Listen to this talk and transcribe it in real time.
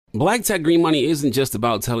Black Tech Green Money isn't just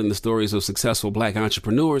about telling the stories of successful Black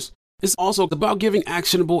entrepreneurs. It's also about giving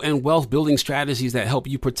actionable and wealth-building strategies that help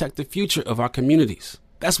you protect the future of our communities.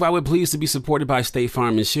 That's why we're pleased to be supported by State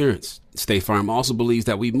Farm Insurance. State Farm also believes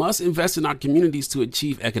that we must invest in our communities to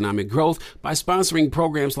achieve economic growth by sponsoring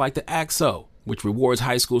programs like the ACT-SO, which rewards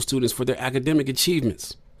high school students for their academic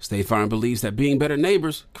achievements. State Farm believes that being better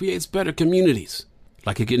neighbors creates better communities.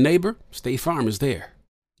 Like a good neighbor, State Farm is there.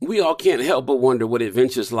 We all can't help but wonder what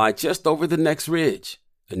adventures lie just over the next ridge.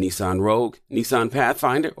 A Nissan Rogue, Nissan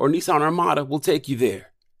Pathfinder, or Nissan Armada will take you there.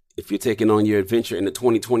 If you're taking on your adventure in the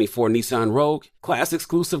 2024 Nissan Rogue,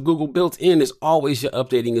 class-exclusive Google built-in is always your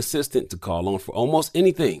updating assistant to call on for almost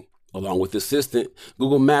anything. Along with Assistant,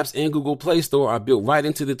 Google Maps and Google Play Store are built right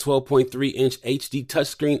into the 12.3-inch HD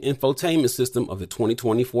touchscreen infotainment system of the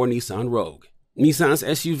 2024 Nissan Rogue. Nissan's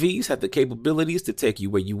SUVs have the capabilities to take you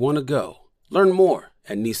where you want to go. Learn more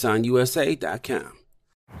at nissanusa.com.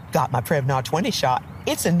 Got my Prevnar 20 shot.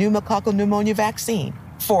 It's a pneumococcal pneumonia vaccine.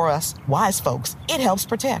 For us, wise folks, it helps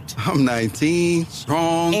protect. I'm 19,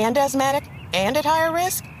 strong, and asthmatic, and at higher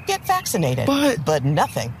risk. Get vaccinated. But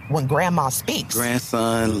nothing when grandma speaks.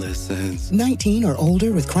 Grandson listens. 19 or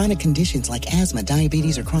older with chronic conditions like asthma,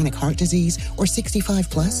 diabetes, or chronic heart disease, or 65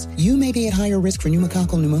 plus, you may be at higher risk for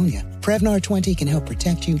pneumococcal pneumonia. Prevnar 20 can help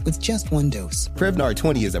protect you with just one dose. Prevnar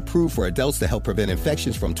 20 is approved for adults to help prevent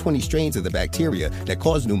infections from 20 strains of the bacteria that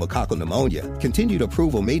cause pneumococcal pneumonia. Continued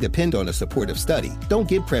approval may depend on a supportive study. Don't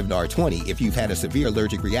get Prevnar 20 if you've had a severe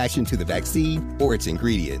allergic reaction to the vaccine or its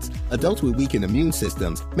ingredients. Adults with weakened immune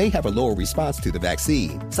systems may have a lower response to the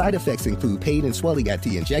vaccine. Side effects include pain and swelling at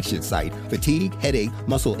the injection site, fatigue, headache,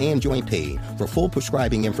 muscle, and joint pain. For full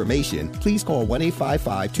prescribing information, please call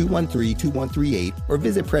 1-855-213-2138 or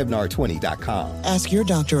visit Prevnar20.com. Ask your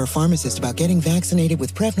doctor or pharmacist about getting vaccinated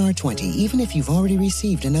with Prevnar 20, even if you've already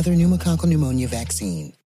received another pneumococcal pneumonia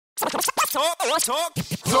vaccine. Talk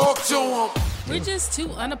to 'em. We're just two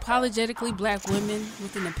unapologetically Black women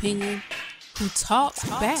with an opinion who talks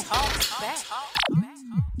back.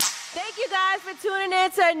 Thank you guys for tuning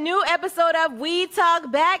in to a new episode of We Talk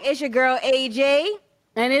Back. It's your girl AJ.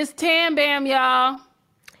 And it's Tam Bam, y'all.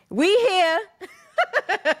 We here.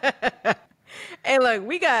 Hey, look,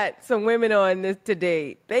 we got some women on this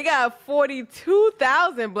today. They got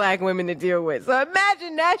 42,000 Black women to deal with. So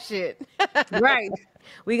imagine that shit. Right.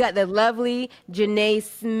 We got the lovely Janae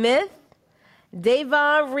Smith,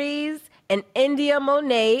 Davon Reeves, and India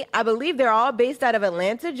Monet. I believe they're all based out of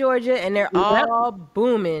Atlanta, Georgia, and they're all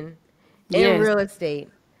booming in real estate.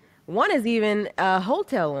 One is even a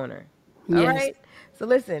hotel owner. All right. So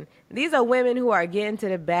listen, these are women who are getting to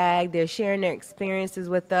the bag. They're sharing their experiences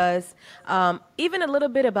with us, even a little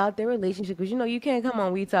bit about their relationship. Because, you know, you can't come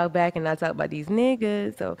on We Talk Back and not talk about these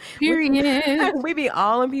niggas. So period. We be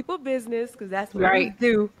all in people's business because that's what we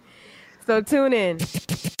do. So tune in.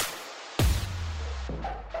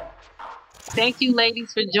 Thank you,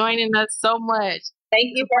 ladies, for joining us so much.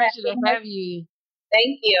 Thank you for having me. Have you.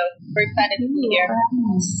 Thank you. We're excited to be here.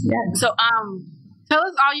 Yes. So, tell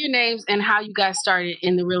us all your names and how you got started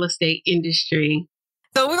in the real estate industry.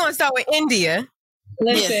 So we're gonna start with India.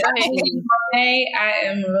 Listen, I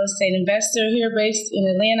am a real estate investor here based in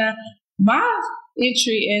Atlanta. My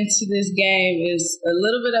entry into this game is a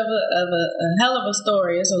little bit of a hell of a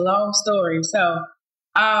story. It's a long story. So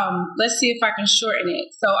let's see if I can shorten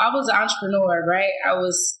it. So I was an entrepreneur, right? I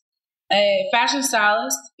was a fashion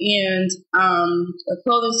stylist and a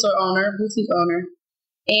clothing store owner, boutique owner.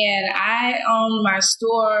 And I owned my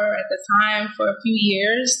store at the time for a few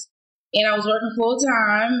years. And I was working full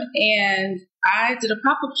time. And I did a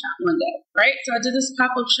pop-up shop one day, right? So I did this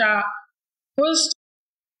pop-up shop for the store.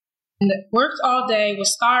 And worked all day,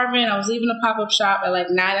 was starving. I was leaving the pop-up shop at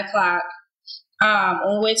like 9 o'clock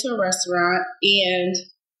on the way to a restaurant. And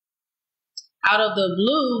out of the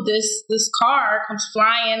blue, this car comes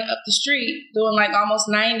flying up the street, doing like almost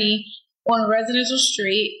 90 on a residential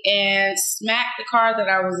street, and smacked the car that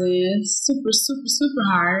I was in super, super, super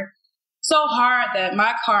hard. So hard that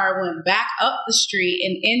my car went back up the street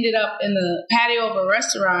and ended up in the patio of a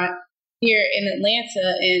restaurant here in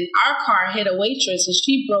Atlanta. And our car hit a waitress and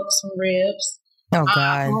she broke some ribs. Oh,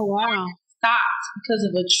 God. Oh, wow. Stopped because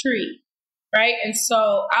of a tree, right? And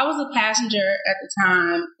so I was a passenger at the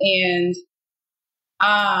time, and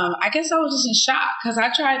I guess I was just in shock because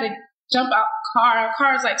I tried to jump out the car. Our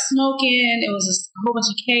car's like smoking. It was a whole bunch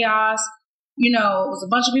of chaos. You know, it was a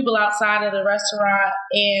bunch of people outside of the restaurant,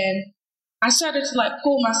 and I started to like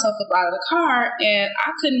pull myself up out of the car, and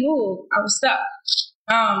I couldn't move. I was stuck.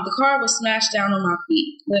 The car was smashed down on my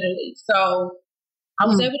feet, literally. So I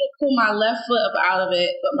was able to pull my left foot up out of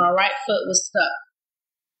it, but my right foot was stuck.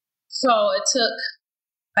 So it took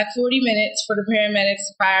like 40 minutes for the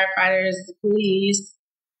paramedics, firefighters, the police,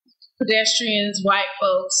 pedestrians, white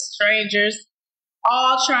folks, strangers,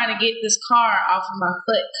 all trying to get this car off of my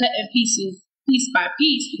foot, cutting pieces, piece by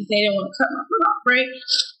piece, because they didn't want to cut my foot off, right?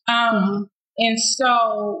 And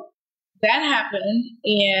so that happened,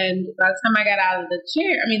 and by the time I got out of the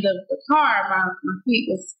car, my feet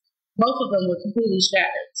both of them were completely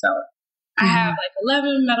shattered. So I have like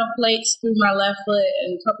 11 metal plates through my left foot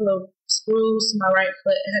and a couple of screws to my right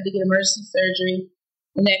foot. I had to get emergency surgery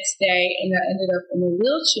the next day, and I ended up in a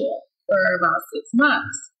wheelchair for about 6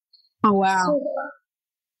 months. Oh, wow.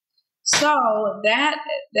 So that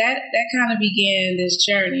kind of began this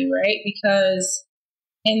journey, right? Because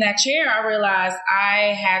in that chair, I realized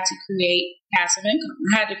I had to create passive income.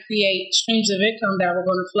 I had to create streams of income that were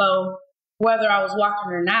going to flow whether I was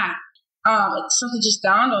walking or not. Something just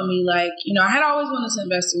dawned on me, like, I had always wanted to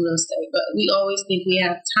invest in real estate, but we always think we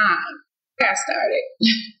have time. I got started.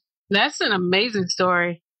 That's an amazing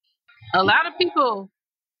story. A lot of people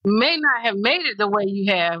may not have made it the way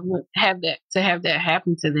you have that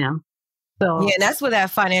happen to them. So yeah, that's where that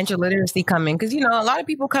financial literacy come in. Because, a lot of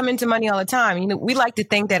people come into money all the time. We like to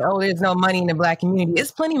think that, there's no money in the Black community. It's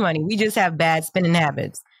plenty of money. We just have bad spending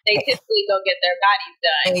habits. They typically go get their bodies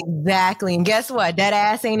done. Exactly. And guess what? That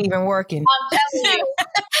ass ain't even working. I'm telling you.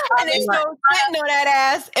 And they still sitting on that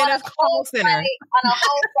ass in a call center. On a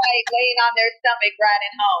home site, laying on their stomach,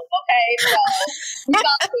 riding home. Okay? So, we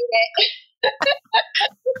don't do that.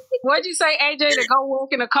 What'd you say, AJ, to go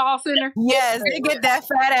work in a call center? Yes, they get that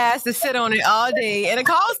fat ass to sit on it all day in a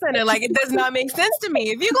call center. Like, it does not make sense to me.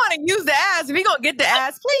 If you're going to use the ass, if you're going to get the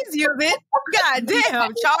ass, please use it. God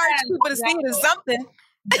damn, charge people to see it or something.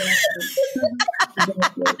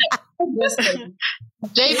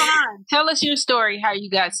 Javon, tell us your story, how you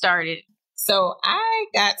got started. So I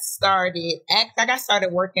got started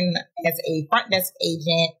working as a front desk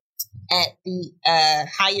agent at the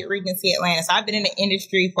Hyatt Regency Atlanta. So I've been in the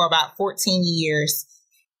industry for about 14 years.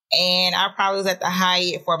 And I probably was at the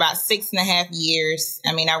Hyatt for about 6.5 years.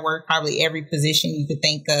 I mean, I worked probably every position you could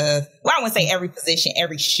think of. Well, I wouldn't say every position,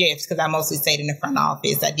 every shift, because I mostly stayed in the front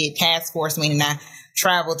office. I did task force, meaning I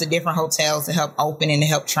traveled to different hotels to help open and to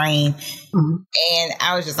help train. And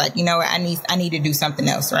I was just like, I need to do something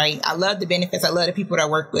else, right? I love the benefits. I love the people that I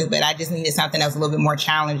work with, but I just needed something else a little bit more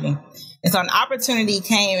challenging. And so an opportunity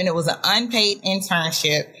came, and it was an unpaid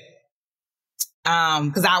internship.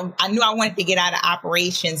 Because I knew I wanted to get out of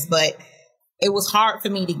operations, but it was hard for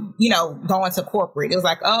me to, go into corporate. It was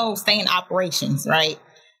like, stay in operations, right?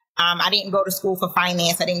 I didn't go to school for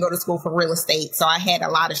finance. I didn't go to school for real estate. So I had a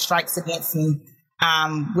lot of strikes against me,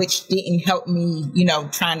 which didn't help me,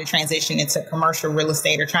 trying to transition into commercial real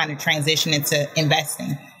estate or trying to transition into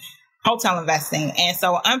hotel investing. And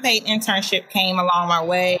so an unpaid internship came along my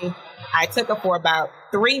way. I took it for about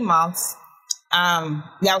 3 months. That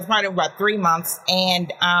was probably about 3 months.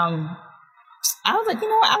 And I was like,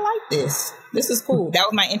 I like this. This is cool. That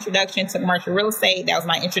was my introduction to commercial real estate. That was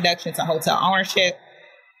my introduction to hotel ownership.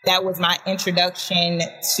 That was my introduction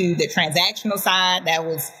to the transactional side. That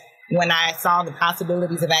was when I saw the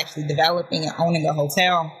possibilities of actually developing and owning a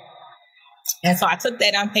hotel. And so I took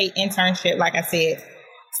that unpaid internship, like I said,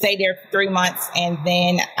 stayed there for 3 months, and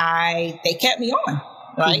then they kept me on,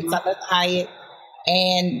 right? So I left Hyatt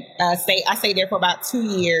and I stayed there for about 2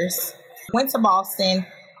 years. Went to Boston,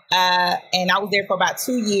 and I was there for about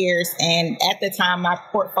 2 years. And at the time, my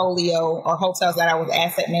portfolio or hotels that I was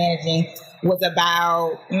asset managing was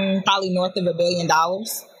about probably north of $1 billion.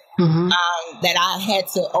 That I had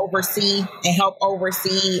to oversee and help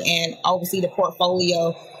oversee the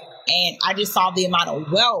portfolio. And I just saw the amount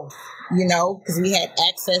of wealth, because we had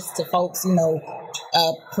access to folks,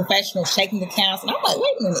 professional checking accounts. And I'm like,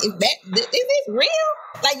 wait a minute, is this real?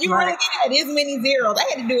 Like, you really had this many zeros. I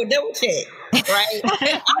had to do a double check, right? I'm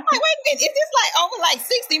like, wait a minute, is this like over like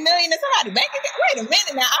 60 million in somebody's bank account? Wait a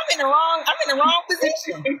minute now, I'm in the wrong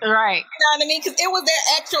position. Right. You know what I mean? Because it was their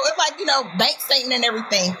actual, it's like, bank statement and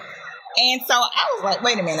everything. And so I was like,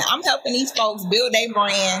 wait a minute, I'm helping these folks build their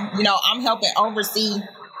brand. I'm helping oversee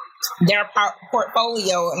their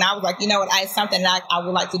portfolio. And I was like, it's something that I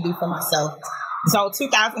would like to do for myself. So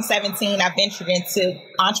 2017, I ventured into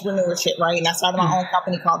entrepreneurship, right? And I started my own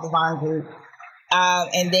company called Divine Group.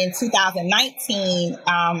 And then 2019,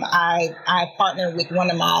 I partnered with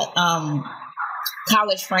one of my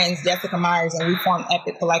college friends, Jessica Myers, and we formed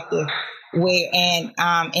Epic Collective.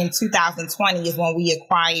 In 2020 is when we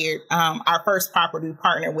acquired our first property.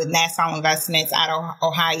 Partner with Nassau Investments out of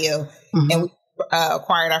Ohio, and we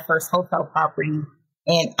acquired our first hotel property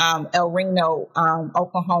in El Reno,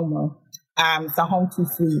 Oklahoma. It's a home 2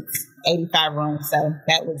 suites, 85 rooms. So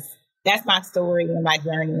that was that's my story and my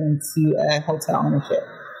journey into hotel ownership.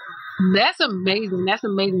 That's amazing. That's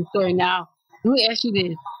an amazing story. Now, let me ask you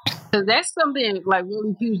this, because that's something like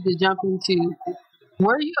really huge to jump into.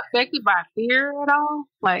 Were you affected by fear at all?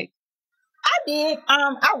 Like, I did.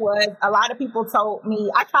 I was. A lot of people told me,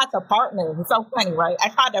 I tried to partner. It's so funny, right? I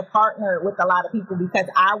tried to partner with a lot of people because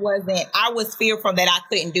I was fearful that I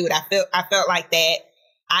couldn't do it. I felt like that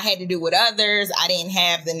I had to do with others. I didn't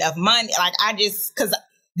have enough money. Like because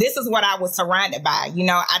this is what I was surrounded by. You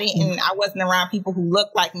know, I wasn't around people who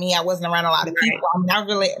looked like me. I wasn't around a lot of people. I mean, I was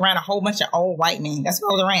really around a whole bunch of old white men. That's what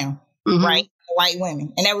I was around, right? White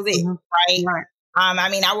women. And that was it, right? I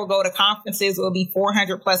mean, I would go to conferences, it would be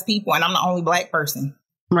 400 plus people, and I'm the only Black person.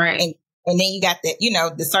 Right. And then you got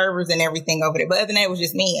the servers and everything over there. But other than that, it was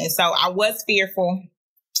just me. And so I was fearful.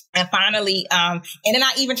 And finally, and then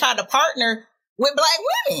I even tried to partner with Black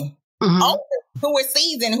women older, who were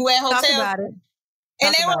seasoned, who had hotels. Talk about it.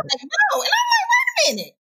 And they were like, no. And I'm like, wait a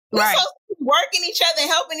minute. We're supposed to be working each other and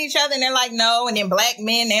helping each other. And they're like, no. And then Black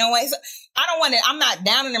men, they don't want. So I'm not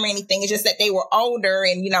downing them or anything. It's just that they were older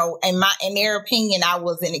and, in their opinion, I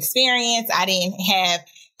was inexperienced. I didn't have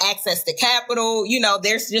access to capital.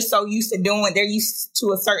 They're just so used to they're used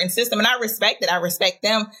to a certain system. And I respect it. I respect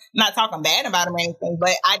them. I'm not talking bad about them or anything,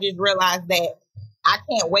 but I just realized that I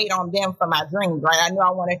can't wait on them for my dreams, right? I knew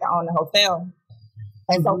I wanted to own a hotel.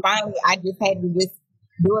 And so finally, I just had to just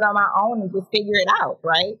do it on my own and just figure it out,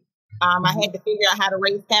 right? I had to figure out how to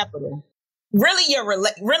raise capital. Really, your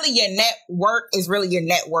network is really your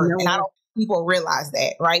net worth. And I don't think people realize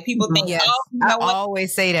that, right? People think, I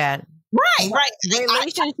always say that. Right.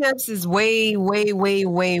 Relationships is way, way, way,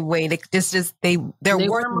 way, way. They're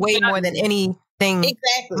worth way more than anything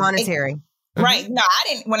monetary. Right. No, I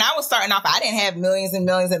didn't. When I was starting off, I didn't have millions and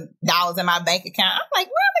millions of dollars in my bank account. I'm like,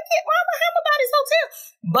 why am I have about this hotel?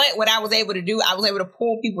 But what I was able to do, I was able to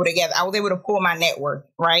pull people together. I was able to pull my network,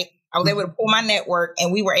 right? I was able to pull my network,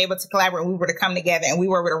 and we were able to collaborate. We were to come together, and we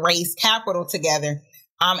were able to raise capital together.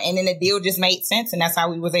 And then the deal just made sense, and that's how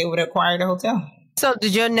we was able to acquire the hotel. So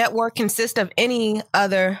did your network consist of any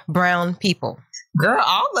other brown people? Girl,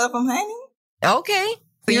 all of them, honey. Okay.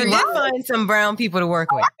 So you did find some brown people to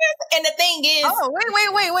work with. And the thing is...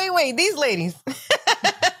 Oh, wait. These ladies. They're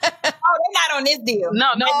not on this deal.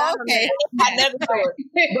 No, okay. Another story.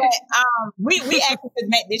 But we actually just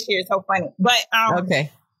met this year. It's so funny. But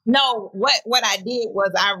okay. No, what I did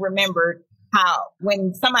was I remembered how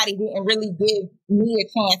when somebody didn't really give me a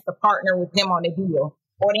chance to partner with them on a deal,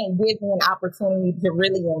 or didn't give me an opportunity to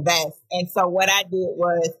really invest. And so what I did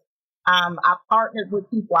was I partnered with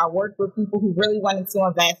people. I worked with people who really wanted to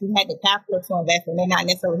invest, who had the capital to invest, and they not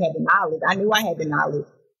necessarily had the knowledge. I knew I had the knowledge,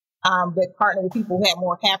 but partnered with people who had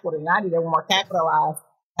more capital than I did. They were more capitalized,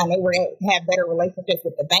 and they had better relationships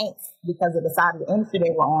with the banks because of the side of the industry they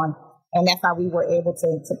were on. And that's how we were able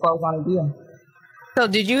to close on a deal. So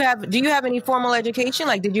do you have any formal education?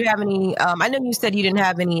 Like, did you have any, I know you said you didn't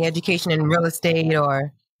have any education in real estate,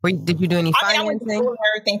 or did you do any financing? I went to school and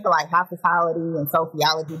everything for like hospitality and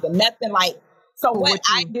sociology, but nothing like, so what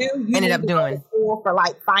I do, you ended up doing go to school for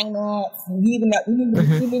like finance. You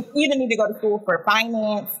either need to go to school for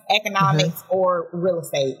finance, economics, or real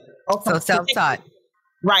estate. So self-taught.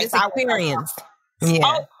 Right. This experience. Yeah.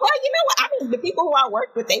 Oh, well, you know what? I mean, the people who I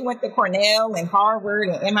worked with, they went to Cornell and Harvard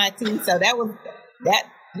and MIT. So that was that.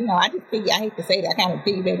 I just I hate to say that, I kind of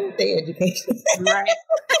piggybacked with their education. Right.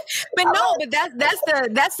 But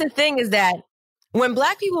that's the thing, is that when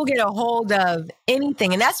Black people get a hold of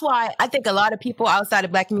anything, and that's why I think a lot of people outside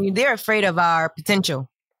of Black community, they're afraid of our potential.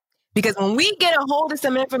 Because when we get a hold of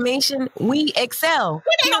some information, we excel.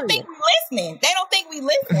 But they don't think we listening. They don't think we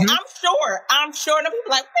listening. I'm sure. And people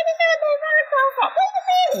like, where the hell they learn from? Wait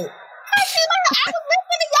a minute. I was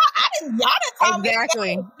listening to y'all. Y'all didn't tell me.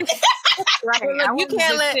 Exactly. Right. Look, you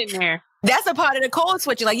can't let there. That's a part of the code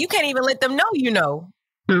switching. Like, you can't even let them know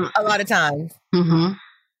a lot of times. Mm-hmm.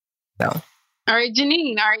 So, all right,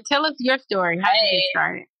 Janine. All right, tell us your story. How did you get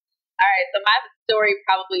started? All right, so my story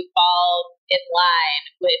probably falls in line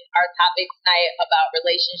with our topic tonight about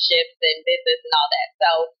relationships and business and all that.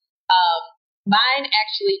 So mine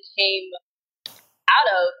actually came out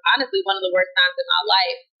of, honestly, one of the worst times in my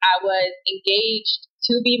life. I was engaged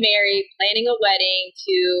to be married, planning a wedding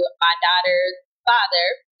to my daughter's father,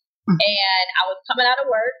 and I was coming out of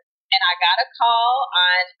work, and I got a call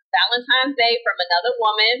on Valentine's Day from another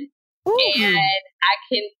woman, and I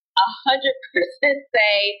can 100%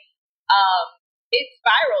 say it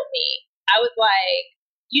spiraled me. I was like,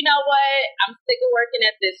 you know what? I'm sick of working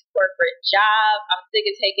at this corporate job. I'm sick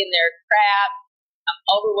of taking their crap. I'm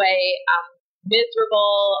overweight. I'm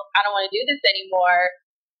miserable. I don't want to do this anymore.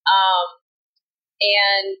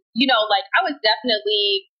 And, you know, like I was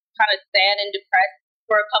definitely kind of sad and depressed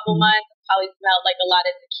for a couple months. Probably smelled like a lot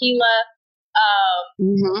of tequila.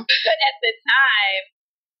 But at the time,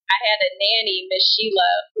 I had a nanny, Miss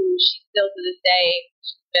Sheila, who she still to this day,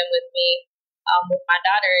 she's been with me with my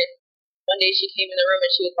daughter. And one day she came in the room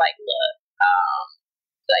and she was like, look,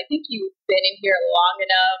 so I think you've been in here long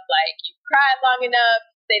enough. Like, you cried long enough,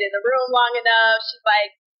 stayed in the room long enough. She's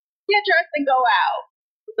like, get dressed and go out.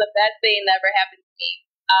 It was the best thing that ever happened to me.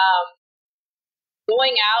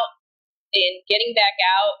 Going out and getting back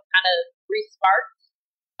out kind of re-sparked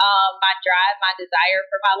my drive, my desire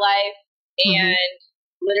for my life. And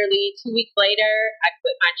literally 2 weeks later, I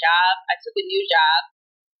quit my job. I took a new job.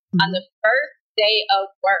 On the first day of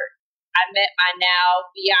work, I met my now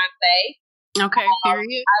fiance. Okay,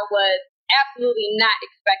 period. I was absolutely not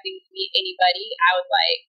expecting to meet anybody. I was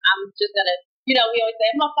like, I'm just going to, you know, we always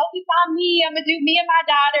say, I'm going to focus on me. I'm going to do me and my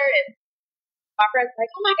daughter. And my friend's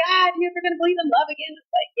like, oh my God, you're never going to believe in love again.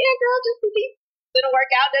 It's like, yeah, girl, just because it didn't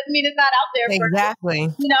work out doesn't mean it's not out there for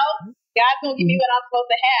Exactly. you know, God's going to give me what I'm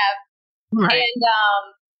supposed to have. Right. And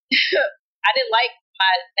I didn't like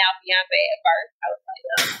my now fiance at first. I was like,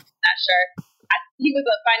 not sure. He was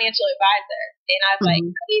a financial advisor. And I was like,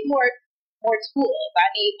 I need more tools. I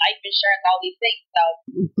need life insurance, all these things. So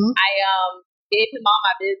I gave him all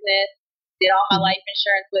my business, did all my life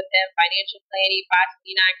insurance with him, financial planning,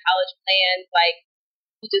 529 college plans. Like,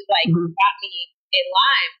 he just like got me in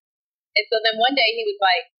line. And so then one day he was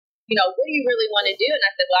like, you know, what do you really want to do? And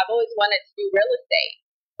I said, well, I've always wanted to do real estate,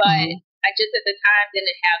 but I just at the time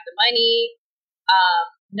didn't have the money,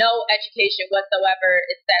 no education whatsoever,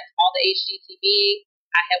 except all the HGTV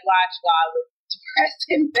I had watched while I was depressed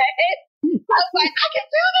in bed. I was like, I can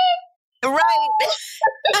do this. Right.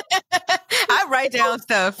 I write down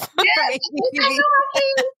stuff. Yes, so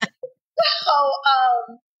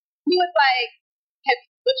he was like,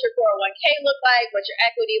 what's your 401k look like? What's your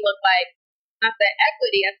equity look like? I said,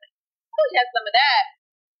 equity? I said, I would have some of that.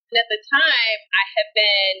 And at the time, I had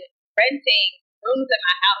been renting rooms at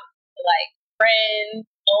my house to like friends,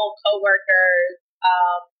 old coworkers,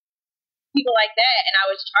 people like that. And I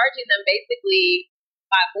was charging them basically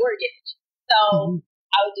my mortgage. So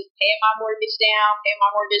I was just paying my mortgage down.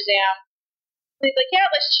 So he's like, yeah,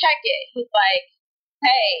 let's check it. He's like,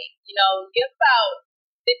 hey, you know, you have about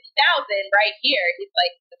 50,000 right here. He's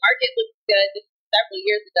like, the market looks good. This is several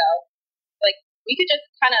years ago. Like, we could just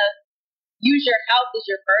kind of use your house as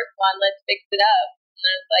your first one. Let's fix it up. And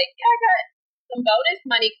I was like, yeah, I got some bonus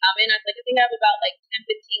money coming. I was like, I think I have about like 10,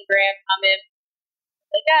 15 grand coming.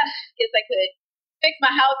 Like, yeah, I guess I could fix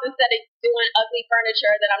my house instead of doing ugly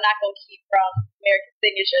furniture that I'm not going to keep from American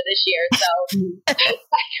Signature this year. So it's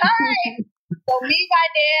like, all right. So me, my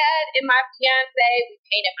dad, and my fiance, we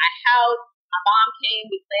painted my house. My mom came,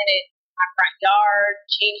 we planted my front yard,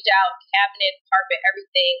 changed out cabinet, carpet,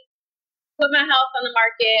 everything. Put my house on the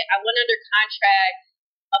market. I went under contract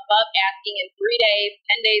above asking in 3 days.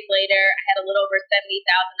 10 days later, I had a little over $70,000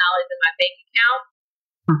 in my bank account.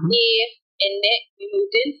 Me and Nick, we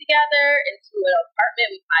moved in together into an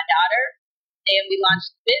apartment with my daughter, and we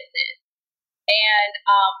launched the business. And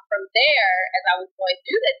from there, as I was going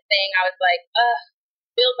through this thing, I was like,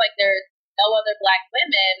 feels like there's no other Black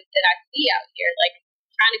women that I see out here. Like,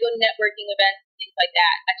 trying to go to networking events and things like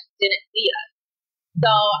that, I just didn't see us. So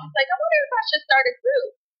I was like, I wonder if I should start a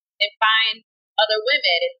group and find other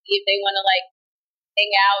women and see if they want to like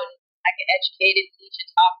hang out and I can educate and teach and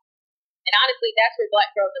talk. And honestly, that's where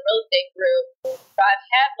Black Girls in Real Estate grew. So I've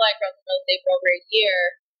had Black Girls in Real Estate for over a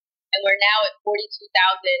year, and we're now at 42,000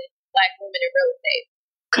 Black women in real estate.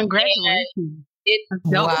 Congratulations. It's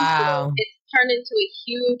turned into a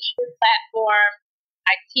huge platform.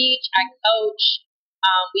 I teach, I coach,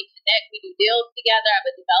 we connect, we do deals together. I have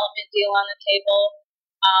a development deal on the table.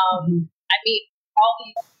 I meet all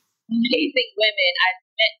these amazing women. I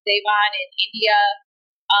met Devon in India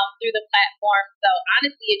through the platform. So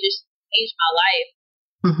honestly, it just changed my life.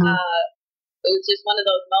 It was just one of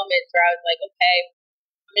those moments where I was like, okay,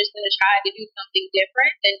 I'm just going to try to do something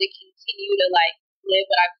different than to continue to like live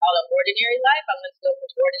what I call an ordinary life. I'm going to go from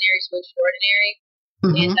ordinary to extraordinary.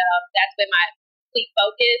 And that's been my complete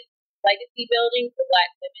focus, legacy building for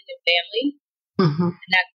Black women and families. And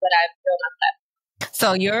that's what I've built my platform.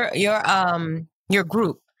 So your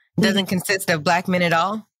group doesn't consist of Black men at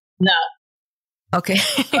all? No. Okay.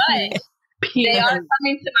 But they are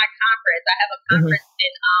coming to my conference. I have a conference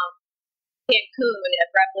in Cancun at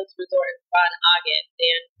Breathless Resort in August.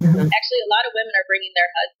 And actually, a lot of women are bringing their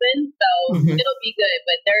husbands, so it'll be good.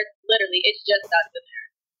 But there's literally, it's just us in there.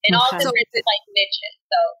 And all different like niches.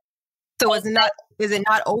 So is it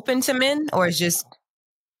not open to men, or is just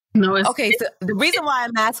No, it's Okay, so the reason why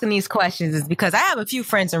I'm asking these questions is because I have a few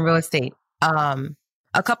friends in real estate.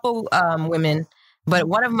 A couple women, but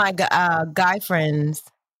one of my guy friends,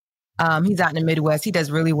 he's out in the Midwest. He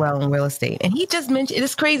does really well in real estate, and he just mentioned,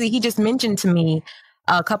 it's crazy. He just mentioned to me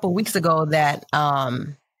a couple weeks ago that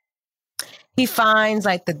he finds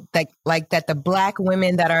that the Black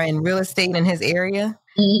women that are in real estate in his area,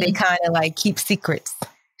 they kind of like keep secrets.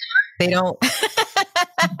 They don't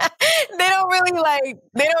they don't really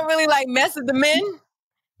like mess with the men.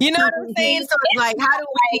 You know what I'm saying? So it's like, how do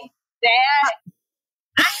we that?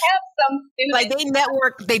 I have some students like they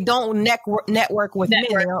network. They don't network with men.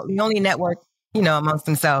 They only network, amongst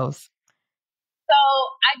themselves. So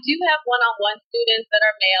I do have one-on-one students that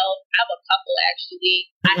are males. I have a couple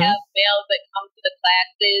actually. I have males that come to the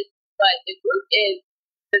classes, but the group is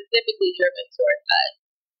specifically driven towards us.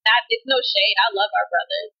 It's no shade. I love our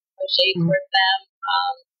brothers. No shade towards them.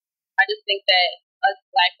 I just think that us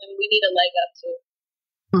Black women, we need a leg up too.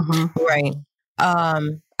 Right.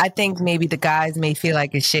 I think maybe the guys may feel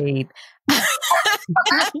like it's shade.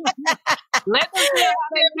 let them feel how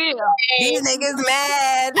they feel. These niggas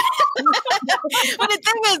mad. But the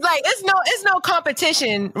thing is, like, it's no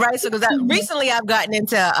competition, right? So, because recently I've gotten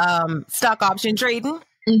into stock option trading,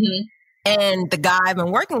 and the guy I've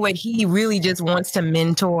been working with, he really just wants to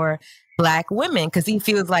mentor Black women because he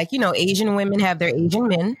feels like, Asian women have their Asian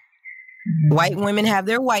men, white women have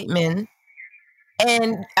their white men.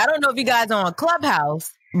 And I don't know if you guys are on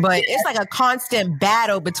Clubhouse, but it's like a constant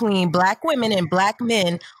battle between Black women and Black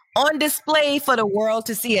men on display for the world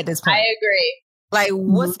to see at this point. I agree. Like,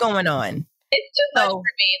 what's going on? It's too much for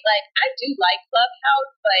me. Like, I do like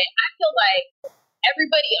Clubhouse, but I feel like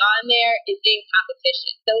everybody on there is in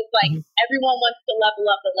competition. So it's like everyone wants to level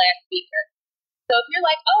up the last speaker. So if you're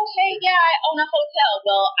like, oh, hey, yeah, I own a hotel.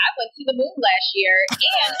 Well, I went to the moon last year,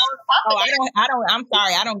 and on top of I'm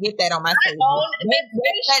sorry, I don't get that on my stage.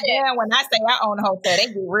 That down when I say I own a hotel,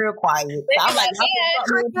 they get real quiet. So I'm like,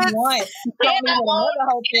 I want. Another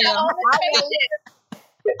hotel.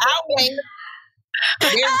 I'll wait.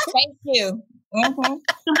 Thank you.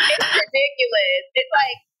 It's ridiculous. It's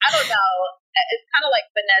like, I don't know. It's kind of like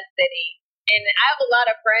Finesse City. And I have a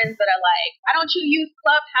lot of friends that are like, why don't you use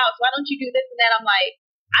Clubhouse? Why don't you do this and that? I'm like,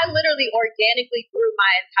 I literally organically grew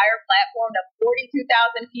my entire platform to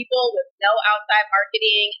 42,000 people with no outside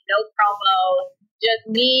marketing, no promo,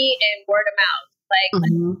 just me and word of mouth. Like,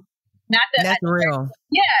 not that that's real.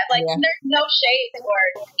 Yeah, like there's no shade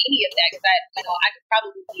towards any of that because I could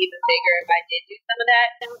probably be even bigger if I did do some of that.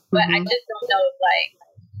 But I just don't know if like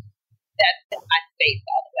that's my space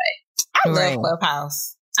all the way. I love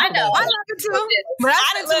Clubhouse. I know. I love it too. But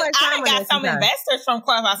I got some investors from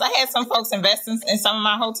Clubhouse. I had some folks investing in some of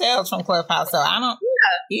my hotels from Clubhouse. So I don't.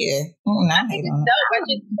 Yeah. I hate them.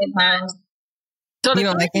 So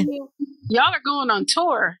y'all are going on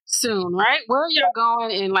tour soon, right? Where are y'all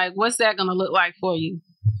going, and like, what's that going to look like for you?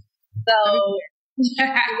 So we're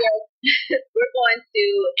going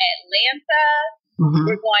to Atlanta.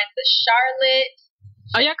 We're going to Charlotte.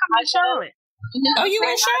 Oh, y'all coming to Charlotte? Oh, you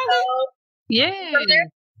in Charlotte? Yeah.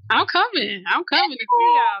 I'm coming to see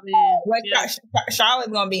y'all then.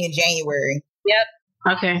 Charlotte's going to be in January.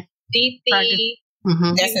 Yep. Okay. DC.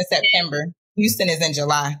 That's in September. Houston is in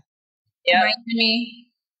July. Yep.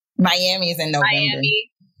 Miami is in November.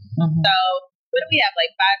 Miami. So what do we have?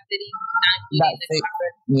 Like 5 cities? 9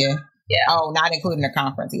 cities? Yeah. Oh, not including the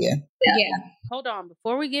conference. Yeah. Hold on.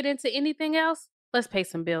 Before we get into anything else, let's pay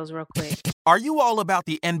some bills real quick. Are you all about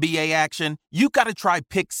the NBA action? You got to try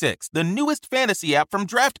Pick Six, the newest fantasy app from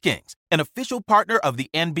DraftKings, an official partner of the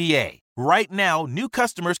NBA. Right now, new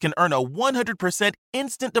customers can earn a 100%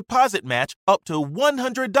 instant deposit match up to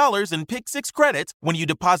 $100 in Pick Six credits when you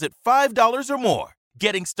deposit $5 or more.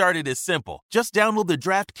 Getting started is simple. Just download the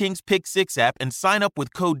DraftKings Pick Six app and sign up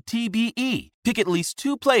with code TBE. Pick at least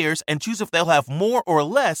 2 players and choose if they'll have more or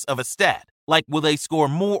less of a stat. Like, will they score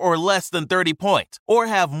more or less than 30 points or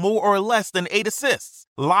have more or less than 8 assists?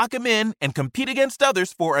 Lock them in and compete against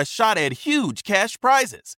others for a shot at huge cash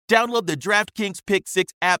prizes. Download the DraftKings Pick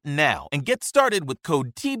 6 app now and get started with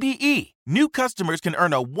code TBE. New customers can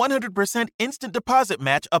earn a 100% instant deposit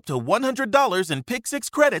match up to $100 in Pick 6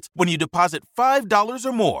 credits when you deposit $5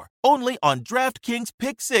 or more. Only on DraftKings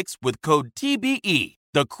Pick 6 with code TBE.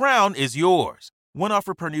 The crown is yours. One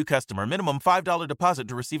offer per new customer. Minimum $5 deposit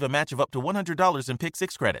to receive a match of up to $100 in Pick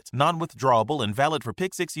 6 credits. Non-withdrawable and valid for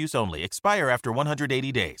Pick 6 use only. Expire after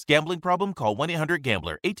 180 days. Gambling problem? Call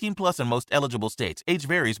 1-800-GAMBLER. 18 plus in most eligible states. Age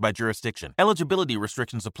varies by jurisdiction. Eligibility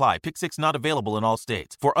restrictions apply. Pick 6 not available in all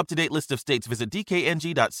states. For up-to-date list of states, visit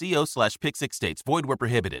dkng.co/pick6states. Void where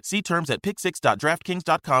prohibited. See terms at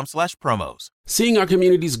pick6.draftkings.com/promos. Seeing our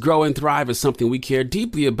communities grow and thrive is something we care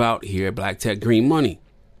deeply about here at Black Tech Green Money.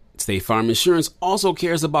 State Farm Insurance also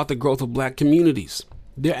cares about the growth of Black communities.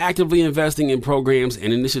 They're actively investing in programs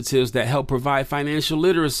and initiatives that help provide financial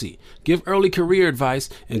literacy, give early career advice,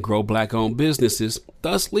 and grow Black-owned businesses,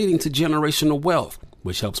 thus leading to generational wealth,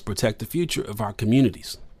 which helps protect the future of our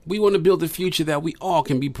communities. We want to build a future that we all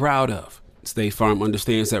can be proud of. State Farm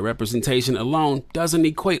understands that representation alone doesn't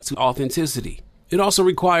equate to authenticity. It also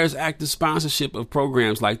requires active sponsorship of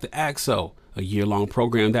programs like the AXO, a year-long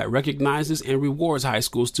program that recognizes and rewards high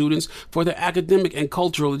school students for their academic and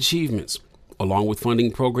cultural achievements, along with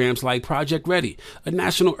funding programs like Project Ready, a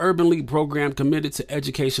National Urban League program committed to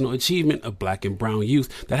educational achievement of Black and brown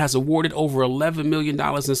youth that has awarded over $11 million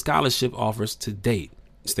in scholarship offers to date.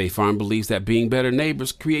 State Farm believes that being better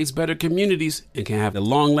neighbors creates better communities and can have a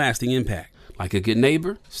long-lasting impact. Like a good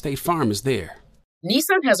neighbor, State Farm is there.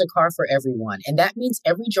 Nissan has a car for everyone, and that means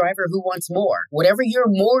every driver who wants more. Whatever your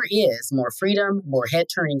more is, more freedom, more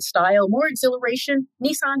head-turning style, more exhilaration,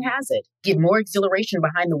 Nissan has it. Get more exhilaration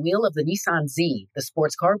behind the wheel of the Nissan Z, the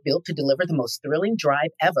sports car built to deliver the most thrilling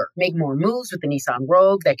drive ever. Make more moves with the Nissan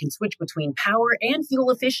Rogue that can switch between power and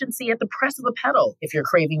fuel efficiency at the press of a pedal. If you're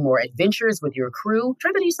craving more adventures with your crew,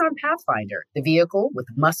 try the Nissan Pathfinder, the vehicle with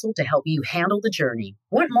muscle to help you handle the journey.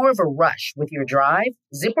 Want more of a rush with your drive?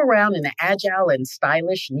 Zip around in the agile and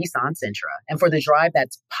stylish Nissan Sentra. And for the drive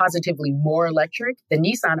that's positively more electric, the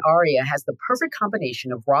Nissan Ariya has the perfect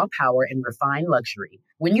combination of raw power and refined luxury.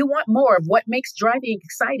 When you want more of what makes driving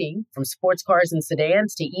exciting, from sports cars and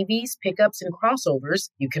sedans to EVs, pickups, and crossovers,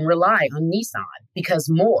 you can rely on Nissan, because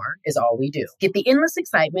more is all we do. Get the endless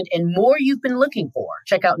excitement and more you've been looking for.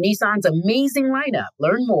 Check out Nissan's amazing lineup.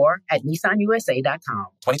 Learn more at nissanusa.com.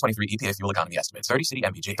 2023 EPA fuel economy estimates: 30 city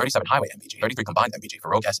MPG, 37 highway MPG, 33 combined MPG for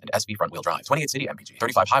Rogue S and SV front-wheel drive, 28 city MPG,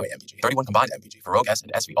 35 highway MPG, 31 combined MPG for Rogue S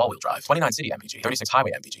and SV all-wheel drive, 29 city MPG, 36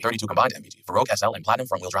 highway MPG, 32 combined MPG for Rogue SL and Platinum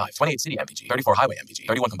front-wheel drive, 28 city MPG, 34 highway MPG,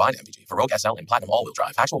 31 combined MPG for Rogue SL and Platinum all-wheel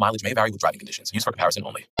drive. Actual mileage may vary with driving conditions. Used for comparison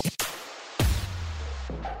only.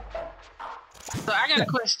 So I got a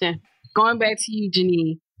question. Going back to you,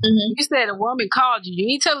 Janine. Mm-hmm. You said a woman called you. You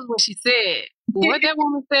ain't tell us what she said. What that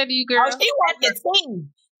woman said to you, girl? Oh, she wanted to see.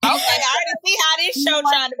 Okay, I already see how this show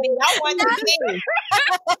trying to be. I want to see.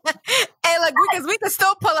 Hey, look, because we can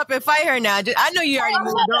still pull up and fight her now. I know you already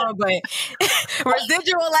moved on, but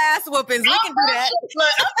residual ass whoopings, we can do that.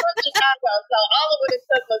 Look, I'm from Chicago, so all of it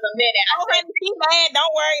took was a minute. He mad. Don't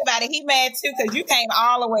worry about it. He mad too because you came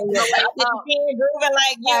all the way up. He ain't grooving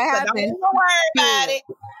like you, so don't even worry about it.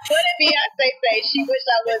 What did Beyonce say? He wish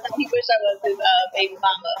I was his baby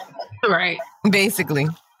mama. Right. Basically.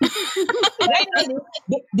 Did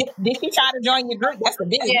she try to join your group? That's the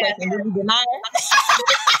biggest question. Did you deny her?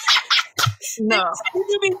 No. Did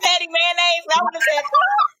you be petty mayonnaise? I would have said,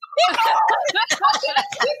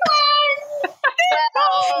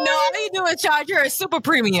 no, all you do is charge her a super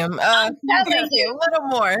premium. I'm telling you. A little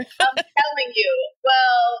more. I'm telling you.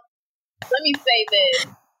 Well, let me say this.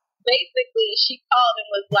 Basically, she called and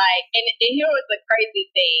was like, and here was the crazy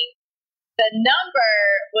thing. The number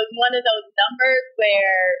was one of those numbers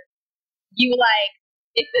where you like,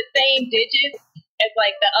 it's the same digits as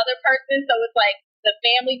like the other person. So it's like the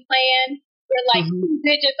family plan where like two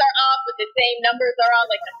digits are off, but the same numbers are on,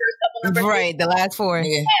 like the first couple numbers. Right, the last four.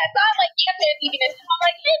 Yeah, so I'm like, even this. I'm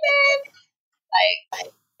like, hey, man. Like,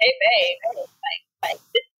 hey, babe. Like,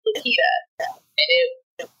 this is Lakita. And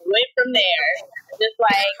it went from there. Just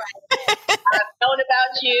like, I've known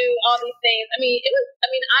about you, all these things.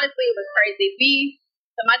 Honestly, it was crazy.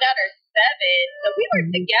 So my daughter's 7, so we were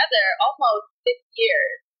together almost 6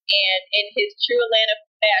 years. And in his true Atlanta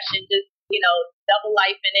fashion, just, double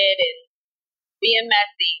life in it and being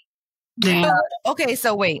messy. Okay,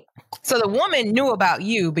 so wait. So the woman knew about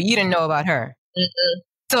you, but you didn't know about her. Mm-mm.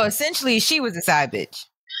 So essentially, she was a side bitch.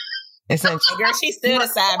 Essentially. Girl, she's still a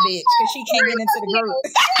side bitch because she can't get into the group.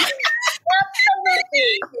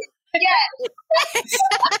 Absolutely. Yes.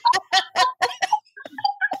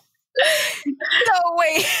 So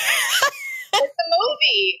wait. It's a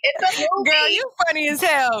movie. Girl, you funny as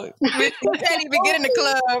hell. You can't even get in the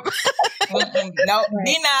club. No,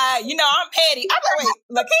 I'm petty. I'm like, wait,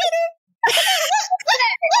 Lakita?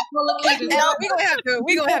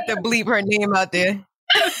 We gonna have to bleep her name out there.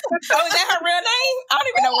 Oh, is that her real name? I don't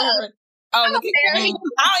even know what her. Oh, look at me.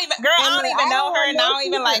 I don't even know her, and I don't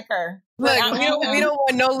even like her. Look, we don't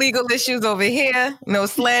want no legal issues over here. No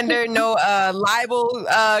slander, no libel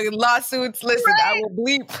lawsuits. Listen, I will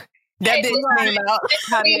bleep that bitch name out. Thanks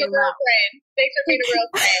for being a real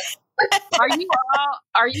friend.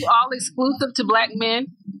 Are you all exclusive to black men,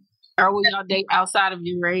 or will y'all date outside of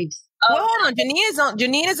your race? Well, hold on.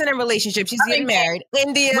 Janina's in a relationship. She's getting married.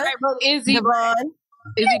 India. But is he black?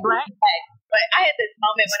 Is he black? But I had this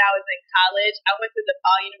moment when I was in college. I went to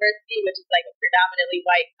DePaul University, which is like a predominantly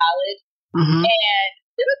white college. Mm-hmm. And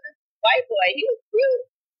there was this white boy. He was cute.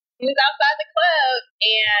 He was outside the club,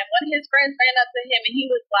 and one of his friends ran up to him, and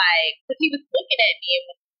he was like, because he was looking at me,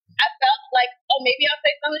 and I felt like, oh, maybe I'll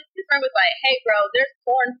say something. His friend was like, hey, bro, there's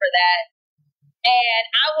porn for that. And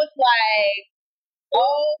I was like,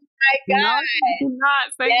 oh my God. No, do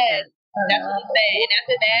not say that. That's what he said. And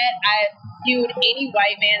after that, I viewed any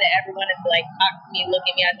white man that ever wanted to like talk to me, look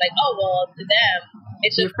at me. I was like, oh well, to them,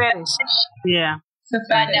 it's just fetish. Yeah.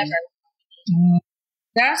 I never.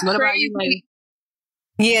 That's what crazy. About you,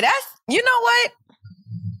 yeah, that's, you know what,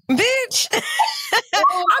 bitch.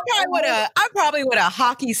 I probably would have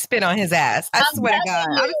hockey spit on his ass. I swear to God.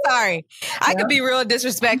 I'm sorry. I could be real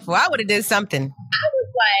disrespectful. I would have did something. I was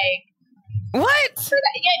like, what?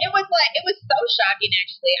 Yeah, it was so shocking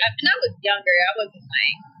actually. And I was younger. I wasn't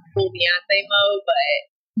like full Beyonce mode, but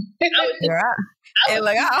I was just,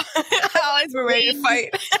 I always been ready to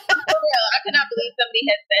fight. For real, I could not believe somebody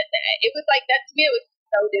had said that. It was like that to me. It was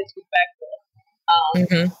so disrespectful.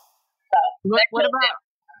 So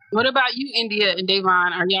what about you, India and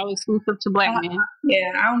Davon? Are y'all exclusive to black men?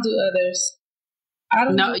 Yeah, I don't do others. I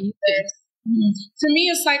don't do others. To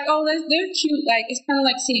me, it's like, oh, they're cute. Like, it's kind of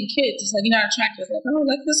like seeing kids. It's like, you're not attracted. Like, oh,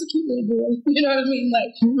 like, that's a cute little boy. You know what I mean?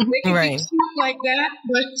 Like, they can be cute like that,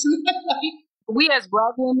 but it's not like... We as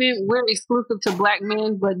black women, we're exclusive to black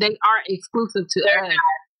men, but they aren't exclusive to us.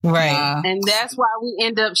 Right. And that's why we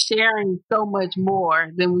end up sharing so much more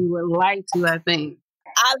than we would like to, I think.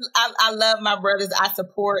 I love my brothers. I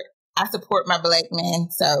support my black men,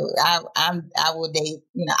 so I will date.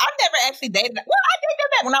 You know, I've never actually dated. Well, I dated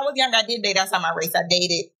that when I was younger. I did date outside my race. I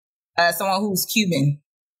dated someone who's Cuban,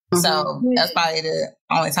 so that's probably the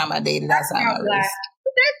only time I dated outside my race.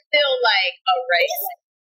 But that's still like a race.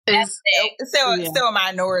 It's still a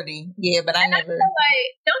minority, yeah. But I never. Feel like,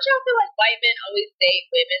 don't y'all feel like white men always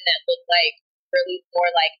date women that look like really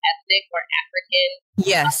more like ethnic or African?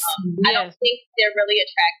 Yes. I don't think they're really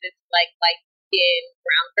attracted to like skin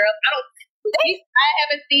brown girls. I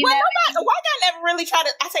haven't seen that. A white guy never really tried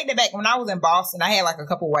to. I take that back. When I was in Boston, I had like a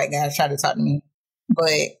couple white guys try to talk to me,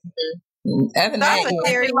 but other than that, like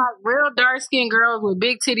real dark skinned girls with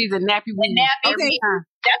big titties and nappy weave. Every time.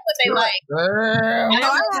 That's what they like. Girl,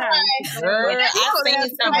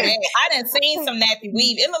 I done seen some nappy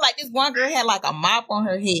weave. It looked like this one girl had like a mop on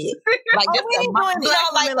her head, like just a mop. You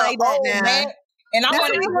know, like that now. Man. And I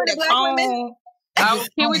wanted to do the comb.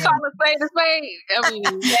 Can we call a spade a spade? I mean,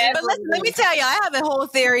 but let me tell you, I have a whole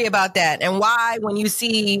theory about that and why when you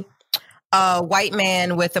see a white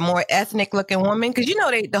man with a more ethnic looking woman, because you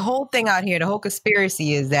know the whole thing out here, the whole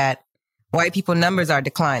conspiracy is that white people numbers are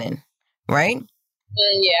declining, right?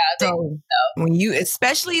 Yeah. So when you,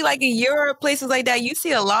 especially like in Europe, places like that, you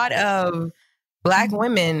see a lot of black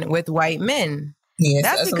women with white men. Yes,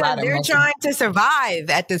 that's because they're trying to survive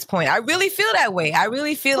at this point. I really feel that way. I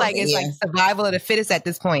really feel like it's like survival of the fittest at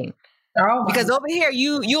this point. Oh, because over here,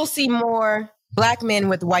 you'll see more black men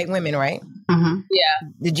with white women, right? Mm-hmm. Yeah,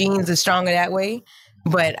 the genes are stronger that way.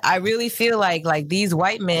 But I really feel like these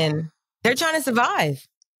white men, they're trying to survive.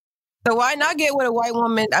 So why not get with a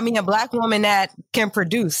black woman that can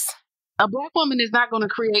produce? A black woman is not going to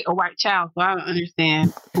create a white child. So I don't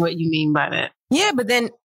understand what you mean by that. Yeah, but then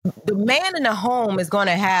the man in the home is going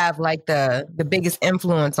to have like the biggest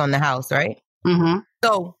influence on the house, right? Mm-hmm.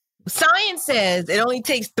 So science says it only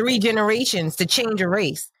takes 3 generations to change a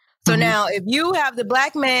race. So now if you have the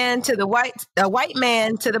black man to the white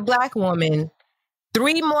man to the black woman,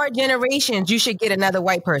 3 more generations, you should get another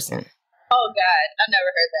white person. Oh God, I've never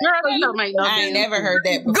heard that. Girl, I ain't never heard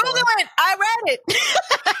that before. Google it. I read it.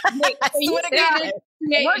 I swear to God.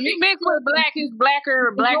 What you mix with black is blacker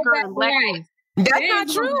and blacker. That's not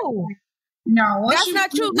true. No, that's not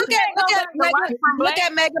true. Look at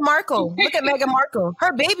Meghan Markle. Look at Meghan Markle.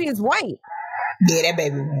 Her baby is white. Yeah, that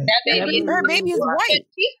baby. Her baby is white.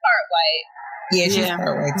 She's part white. Yeah, she's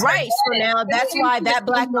part white. Right. So now that's why that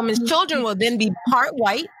black woman's children will then be part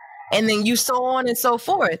white. And then you so on and so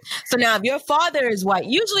forth. So now if your father is white,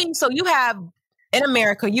 usually, so you have, in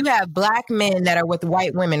America, you have black men that are with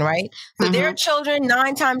white women, right? So their children,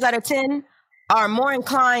 9 times out of 10, are more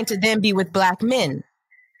inclined to then be with black men.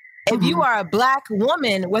 If you are a black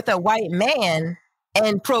woman with a white man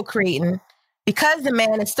and procreating, because the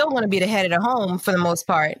man is still going to be the head of the home for the most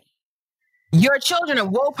part, your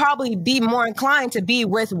children will probably be more inclined to be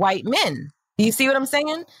with white men. Do you see what I'm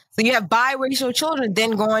saying? So you have biracial children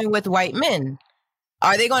then going with white men.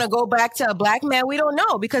 Are they going to go back to a black man? We don't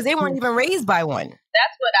know because they weren't even raised by one.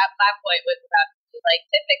 That's what my point was about. Like,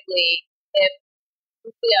 typically, if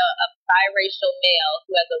you see a biracial male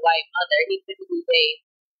who has a white mother, he typically dates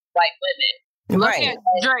white women. Look at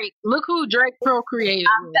Drake. Look who Drake procreated.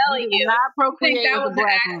 I'm telling you, not procreate with a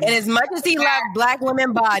black woman. And as much as he loved black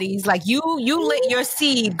women bodies, like you let your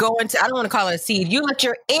seed go into, I don't want to call it a seed, you let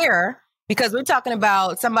your heir, because we're talking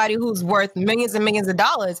about somebody who's worth millions and millions of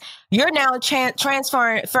dollars. You're now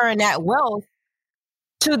transferring that wealth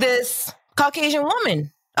to this Caucasian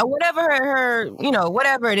woman or whatever her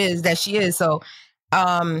whatever it is that she is. So,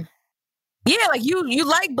 like you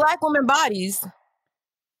like black women bodies.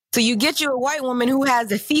 So you get you a white woman who has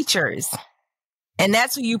the features, and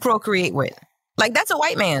that's who you procreate with. Like, that's a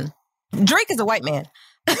white man. Drake is a white man.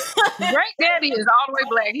 Drake daddy is all the way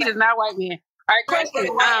black. He is not a white man. All right,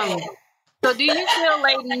 question. So do you feel,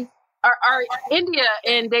 ladies, are India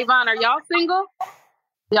and Davon, are y'all single?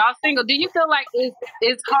 Y'all single. Do you feel like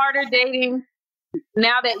it's harder dating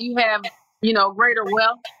now that you have, greater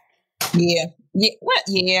wealth? Yeah. What?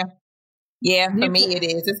 Yeah. Yeah, for me it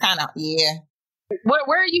is. It's kind of, yeah.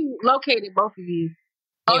 Where are you located, both of you?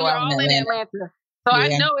 Oh, you're all in Atlanta. So I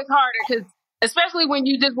know it's harder because, especially when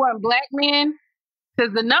you just want black men,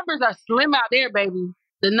 because the numbers are slim out there, baby.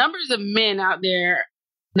 The numbers of men out there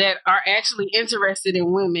that are actually interested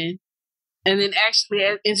in women and then actually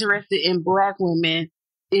interested in black women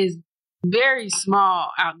is very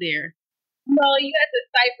small out there. Well, you have to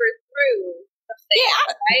cipher through some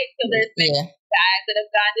things, right? So there's been guys that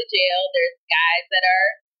have gone to jail. There's guys that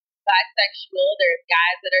are bisexual. There's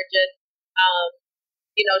guys that are just,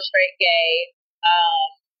 straight gay.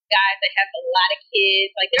 Guys that have a lot of kids.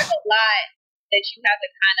 Like, there's a lot that you have to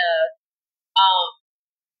kind of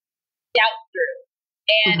scout through.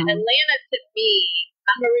 And Atlanta, to me,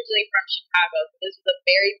 I'm originally from Chicago, so this was a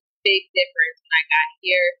very big difference when I got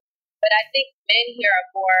here. But I think men here are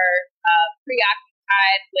more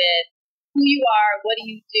preoccupied with who you are, what do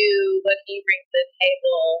you do, what can you bring to the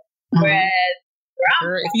table. Whereas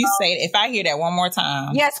Girl, if I hear that one more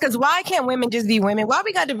time. Yes, because why can't women just be women? Why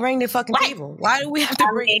we got to bring the fucking table? Why do we have to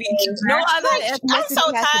bring no other I'm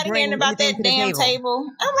so tired of hearing about that damn table.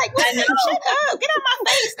 I'm like, shut up. Get out my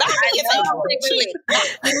face. Stop me your table. Shit.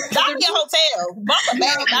 Buy me a hotel. Bump a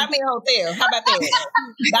bag. Buy me a hotel. How about that?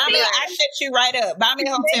 I shut you right up. Buy me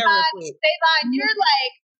a hotel real quick. Davon, you're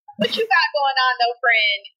like, what you got going on though,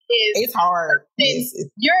 friend, is it's hard.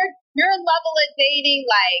 Your level of dating,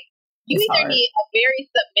 like, you either need a very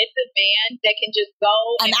submissive man that can just go,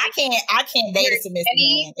 and I can't date a submissive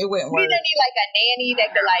man. It wouldn't work. You either need like a nanny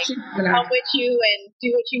that could like come with you and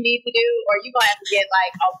do what you need to do, or you're gonna have to get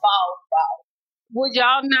like a boss. Would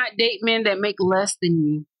y'all not date men that make less than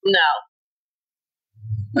you? No.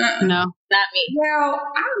 No, not me. Well,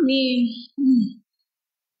 I mean,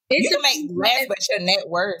 you can make less, but your net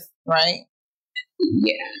worth, right?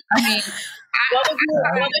 Yeah, I mean.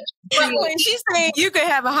 When she's saying you can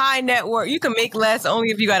have a high net worth, you can make less only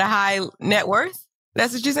if you got a high net worth.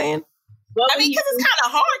 That's what you're saying? I mean, because it's kind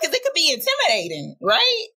of hard because it could be intimidating,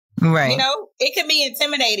 right? Right. It can be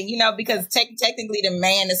intimidating, because technically the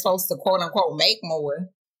man is supposed to quote unquote make more,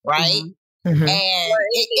 right? And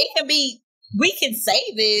it can be, we can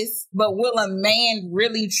say this, but will a man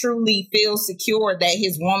really truly feel secure that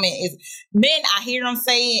his woman is? Men, I hear them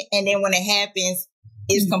say it, and then when it happens,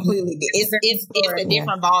 it's completely it's a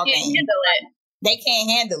different ball game. They can't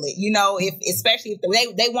handle it, especially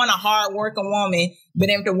if they want a hard working woman, but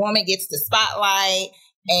if the woman gets the spotlight,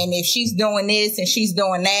 and if she's doing this and she's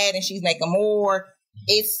doing that and she's making more,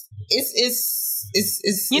 it's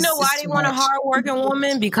why they want a hard working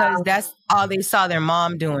woman? Because that's all they saw their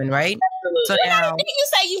mom doing, right? So now, you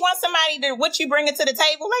say you want somebody what you bringing to the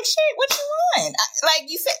table? Like, shit, what you want? Like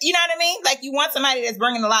you said, you know what I mean? Like, you want somebody that's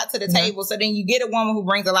bringing a lot to the table. So then you get a woman who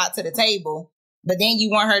brings a lot to the table, but then you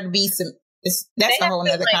want her to be that's a whole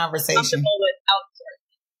nother conversation. Comfortable with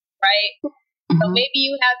outsourcing, right? So maybe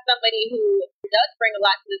you have somebody who does bring a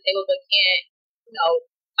lot to the table, but can't,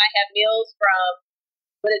 might have meals from,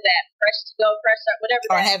 what is that? Fresh to go, whatever.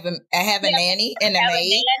 Or have a nanny and a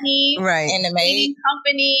maid. Right. And a maid.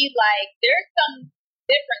 Company. Like, there's some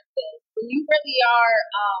differences. When you really are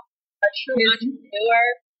a true entrepreneur,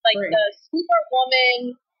 like the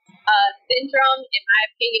superwoman syndrome, in my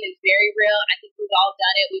opinion, is very real. I think we've all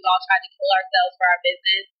done it. We've all tried to kill ourselves for our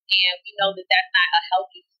business. And we know that that's not a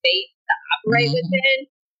healthy space to operate within.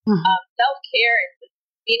 Self-care and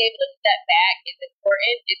being able to step back is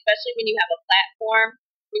important, especially when you have a platform.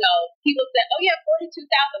 You know, people say, "Oh, yeah, 42,000."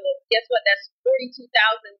 Well, guess what? That's 42,000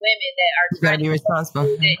 women that are trying to be responsible,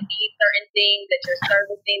 that need certain things that you're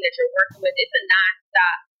servicing, that you're working with. It's a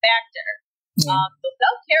non-stop factor. Yeah. So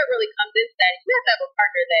self-care really comes into that. You have to have a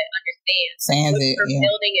partner that understands what you're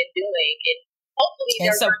building and doing, and hopefully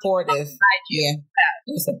they're supportive. Yeah,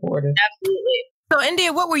 they're supportive. Absolutely. So,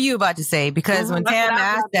 India, what were you about to say? Because when Tam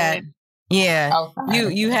asked that, you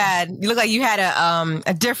look like you had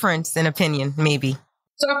a difference in opinion, maybe.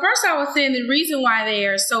 So at first I was saying the reason why they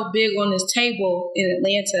are so big on this table in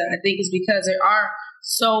Atlanta, I think, is because there are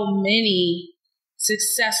so many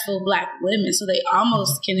successful Black women. So they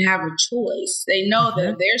almost can have a choice. They know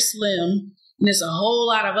that they're slim and there's a whole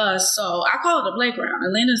lot of us. So I call it a playground.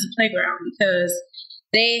 Atlanta's a playground because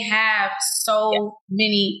they have so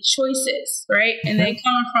many choices, right? And they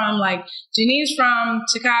come from, like, Janine's from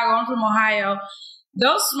Chicago, I'm from Ohio.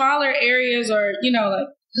 Those smaller areas are, you know, like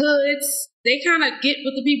hoods. They kind of get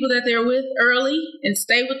with the people that they're with early and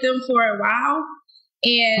stay with them for a while.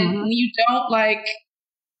 And when you don't, like,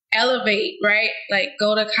 elevate, right? Like,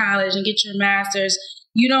 go to college and get your master's,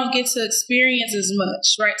 you don't get to experience as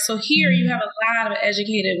much, right? So here you have a lot of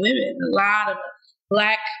educated women, a lot of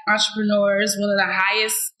Black entrepreneurs, one of the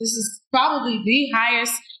highest, this is probably the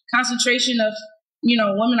highest concentration of, you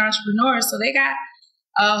know, women entrepreneurs. So they got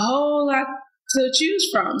a whole lot to choose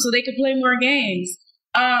from, so they could play more games.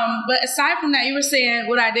 But aside from that, you were saying,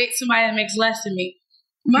 would I date somebody that makes less than me?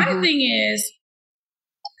 My thing is,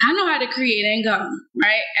 I know how to create income,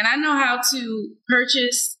 right? And I know how to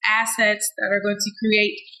purchase assets that are going to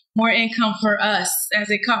create more income for us as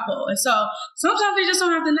a couple. And so sometimes they just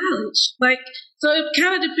don't have the knowledge. Like, so it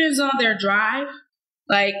kind of depends on their drive,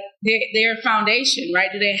 like their foundation,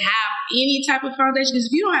 right? Do they have any type of foundation? Because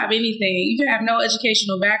if you don't have anything, if you have no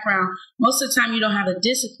educational background, most of the time you don't have the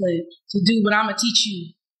discipline to do what I'm going to teach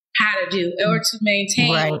you how to do or to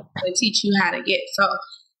maintain and teach you how to get. So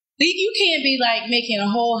you can't be like making a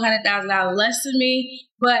whole $100,000 less than me,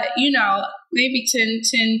 but, you know, maybe 10,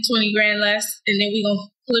 20 grand less, and then we're going to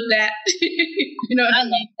flip that. You know what I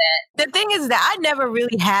mean? Like that. The thing is that I never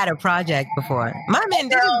really had a project before. My men,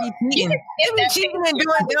 they just be cheating. They be cheating and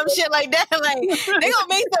doing dumb shit like that. Like, they going to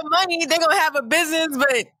make some money. They going to have a business,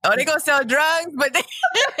 but they going to sell drugs, but they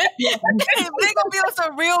going to be on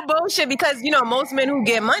some real bullshit because, you know, most men who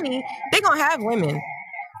get money, they going to have women.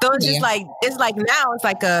 So it's just like, it's like now it's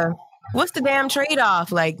like what's the damn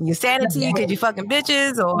trade-off? Like your sanity because you fucking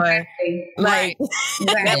bitches or like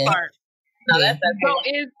that part. So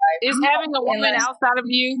is having a woman outside of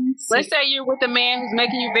you, let's say you're with a man who's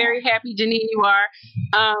making you very happy, Janine, you are.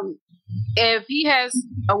 If he has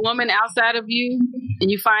a woman outside of you and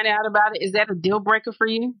you find out about it, is that a deal breaker for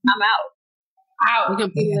you? I'm out. You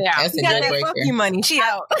completely out. That's a deal breaker. Fuck you money. She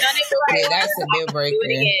out. Yeah, that's a deal breaker.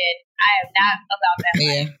 I am not about that.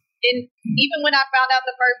 Yeah. And even when I found out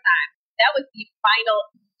the first time, that was the final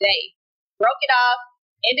day. Broke it off,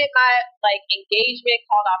 ended my engagement,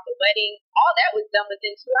 called off the wedding. All that was done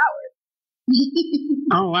within 2 hours.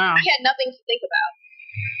 Oh wow! I had nothing to think about.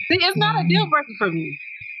 See, it's not a deal breaker for me.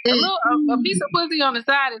 A piece of pussy on the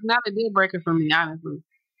side is not a deal breaker for me, honestly.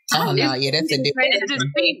 Oh no, yeah, that's a deal breaker. It's just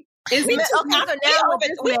me. Is it too old?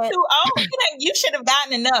 You should have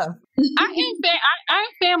gotten enough. I am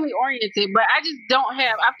family oriented, but I just don't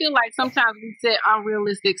have. I feel like sometimes we set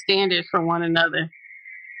unrealistic standards for one another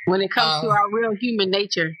when it comes to our real human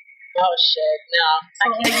nature. Oh shit!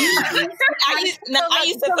 No, I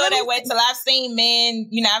used to feel that way till I've seen men.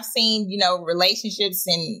 You know, I've seen relationships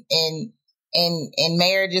and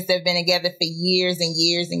marriages that have been together for years and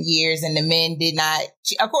years and years, and the men did not.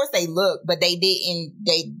 Of course, they looked, but they didn't.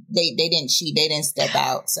 They didn't cheat. They didn't step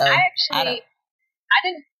out. So I didn't.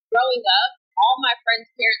 Growing up, all my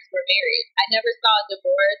friends' parents were married. I never saw a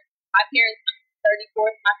divorce. My parents, I'm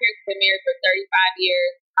 34. My parents have been married for 35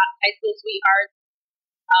 years. High school sweethearts.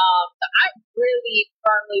 So I really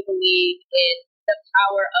firmly believe in the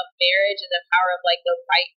power of marriage and the power of the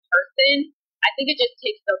right person. I think it just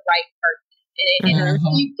takes the right person. And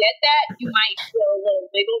when you get that, you might feel a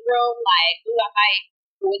little wiggle room,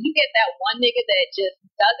 when you get that one nigga that just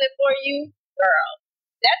does it for you, girl,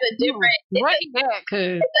 that's a different,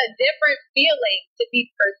 it's a different feeling to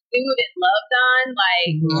be pursued and loved on.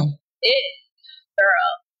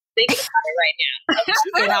 Girl, think about it right now.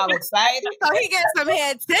 Get all excited. So he gets some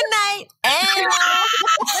head tonight. And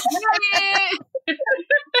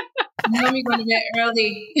let me go to bed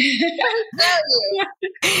early. Tell you,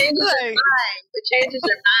 changes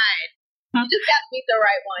your mind. You just got to meet the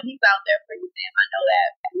right one. He's out there for you, Sam. I know that.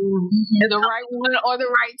 The right one or the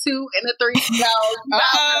right two and the three.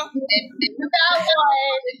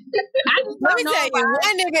 Let me tell you,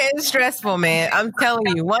 one nigga is stressful, man. I'm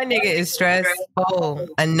telling you, one nigga is stressful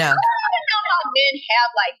enough. I don't know how men have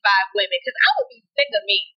like 5 women because I would be sick of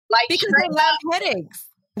me. Like because they love headaches.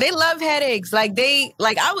 They love headaches.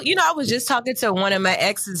 I was just talking to one of my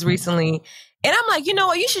exes recently, and I'm like, you know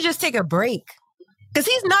what? You should just take a break. Because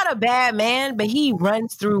he's not a bad man, but he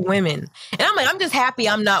runs through women. And I'm like, I'm just happy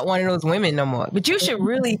I'm not one of those women no more. But you should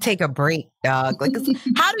really take a break, dog. Like,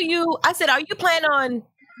 I said, are you planning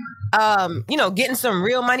on, getting some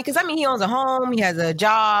real money? Because, he owns a home, he has a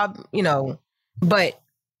job, but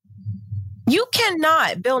you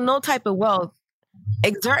cannot build no type of wealth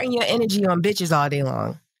exerting your energy on bitches all day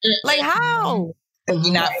long. Like, how?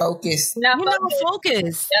 You're not focused. You're not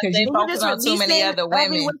focused. Because you focus on too many other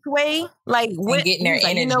women. Which way, and getting their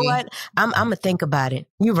energy. You know what? I'm gonna think about it.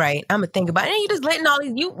 You're right. I'm gonna think about it. And you just letting all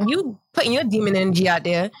these you putting your demon energy out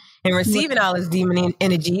there and receiving all this demon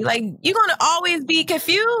energy. Like you're gonna always be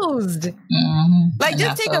confused. Like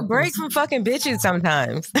just take a break from fucking bitches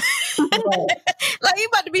sometimes. Like you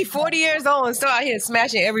about to be 40 years old and still out here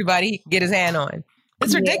smashing everybody he can get his hand on.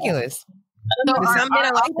 It's ridiculous. So some men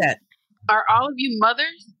are like that. Are all of you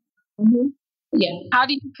mothers? Yeah. How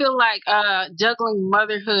do you feel like juggling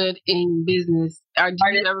motherhood and business? Or do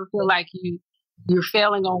you ever feel like you're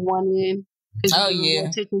failing on one end? You're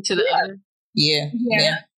attention to the other? Yeah.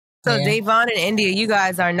 So Davon and India, you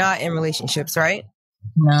guys are not in relationships, right?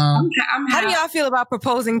 No. How do y'all feel about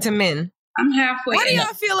proposing to men? I'm halfway. What do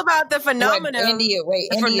y'all feel about the phenomenon?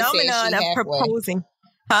 Phenomenon of proposing,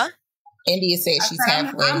 huh? India said she's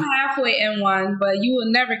halfway. I'm halfway in one, but you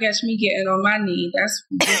will never catch me getting on my knee. That's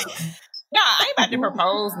no, I ain't about to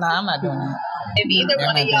propose. No, I'm not doing that. If either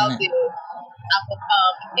one of y'all do, I'm gonna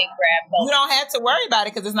come and grab both. You don't have to worry about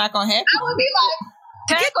it because it's not gonna happen. I would be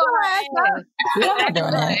like, take your ass up. We're not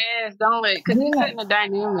doing that. Don't let, because it's setting a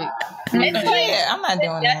dynamic. Yeah, I'm not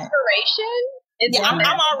doing that. Desperation.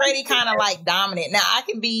 I'm already kind of like dominant. Now I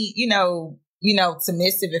can be,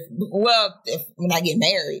 submissive if when I get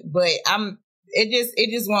married, but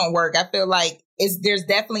it just won't work. I feel like there's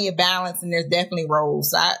definitely a balance and there's definitely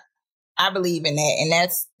roles. So I believe in that. And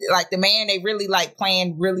that's like the man, they really like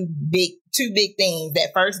playing really two big things,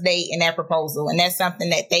 that first date and that proposal. And that's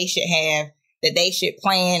something that they should have, that they should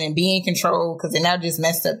plan and be in control, because then that just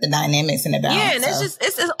messed up the dynamics and the balance. Yeah, and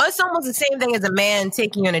it's almost the same thing as a man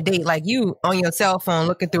taking you on a date, like you on your cell phone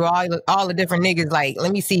looking through all the different niggas, like,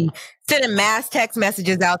 let me see, sending mass text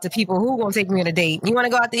messages out to people who gonna take me on a date. You want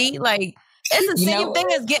to go out to eat? Like, it's the same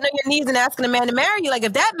thing as getting on your knees and asking a man to marry you. Like,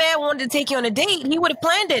 if that man wanted to take you on a date, he would have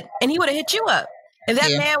planned it and he would have hit you up. If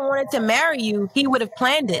that man wanted to marry you, he would have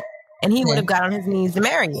planned it and he would have got on his knees to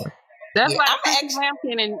marry you. That's like Chrissy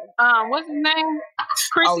Lampkin and what's his name?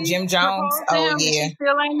 Chrissy Jim Jones. Oh yeah.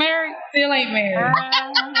 Still ain't married.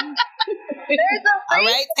 All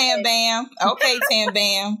right, Tam Bam. Okay, Tam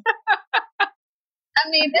Bam. I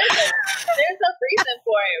mean, there's a reason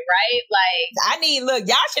for it, right? Like,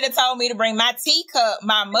 y'all should have told me to bring my teacup,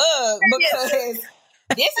 my mug, because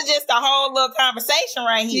this is just a whole little conversation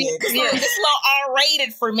right here. This is a little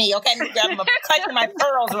R-rated for me, okay? I'm clutching my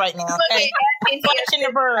pearls right now, okay? Clutching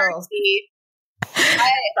the pearls. She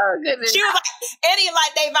was like, Eddie,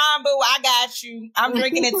 like, Davon, boo, I got you. I'm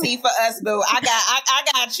drinking the tea for us, boo. I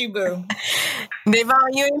got you, boo.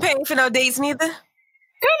 Davon, you ain't paying for no dates neither? Girl,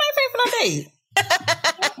 I ain't paying for no dates.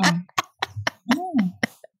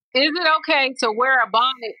 Is it okay to wear a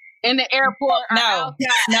bonnet in the airport? No. I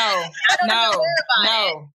don't know how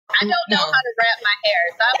to wrap my hair.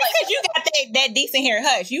 So I'm like, because you got that decent hair.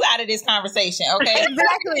 Hush, you out of this conversation, okay?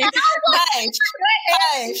 Exactly.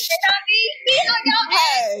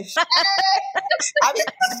 Hush.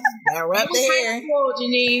 I wrap the hair.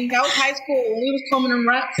 Janine, that was high school when we was combing them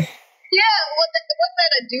wraps. Yeah, what's that,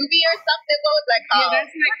 a doobie or something? What was that called? Yeah,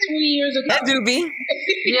 that's like 20 years ago. That doobie.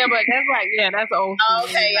 Yeah, but that's old. Oh,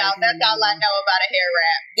 okay, y'all. That's all I know about a hair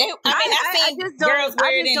wrap. I seen girls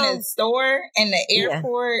wear it in the store, in the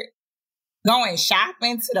airport, going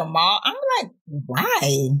shopping to the mall. I'm like,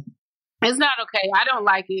 why? It's not okay. I don't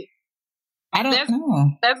like it. I don't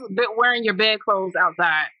know. That's wearing your bed clothes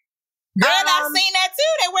outside. Girl, I've seen that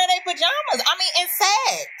too. They wear their pajamas. I mean, in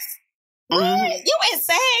Sags. What? You in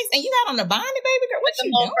Sags and you got on the bonnet, baby girl? What you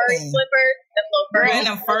doing? Furry slippers,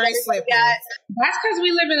 them furry slippers. That's because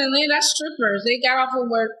we live in Atlanta. That's strippers. They got off of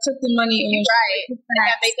work, took the money, and they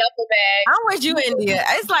got their duffel bag. I'm with you, India.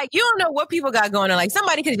 It's like you don't know what people got going on. Like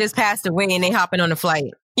somebody could have just passed away and they hopping on a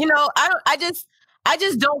flight. You know, I just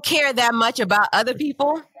don't care that much about other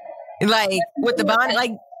people. Like with the bonnet,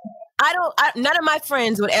 like None of my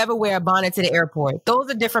friends would ever wear a bonnet to the airport. Those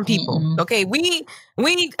are different people. Okay, we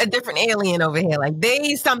a different alien over here. Like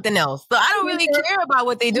they something else. So I don't really care about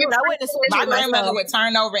what they do. I wouldn't associate my grandmother myself. would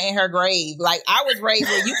turn over in her grave. Like I was raised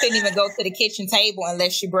where you couldn't even go to the kitchen table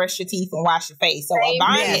unless you brush your teeth and wash your face. So a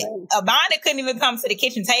bonnet couldn't even come to the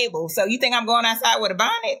kitchen table. So you think I'm going outside with a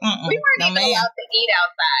bonnet? We weren't even allowed to eat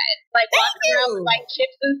outside. Like walking around with like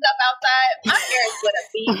chips and stuff outside. My parents would have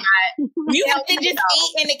beat my. You could just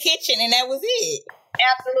eat in the kitchen and that was it.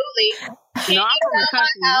 Absolutely. No, I'm from the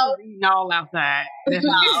country. We're eating all outside.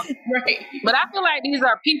 Right. But I feel like these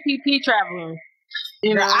are PPP travelers.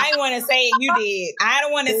 You know? I didn't want to say it. You did. I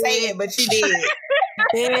don't want to say it, but you did.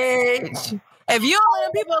 Bitch. If you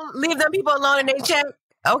don't leave them people alone and they check,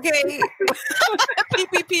 okay.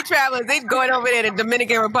 PPP travelers, they going over there to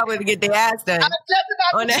Dominican Republic to get their ass done. I was just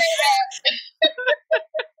about to say that.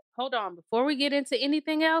 Hold on. Before we get into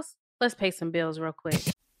anything else, let's pay some bills real quick.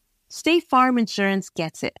 State Farm Insurance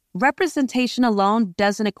gets it. Representation alone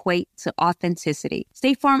doesn't equate to authenticity.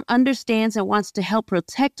 State Farm understands and wants to help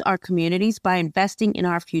protect our communities by investing in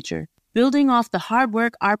our future, building off the hard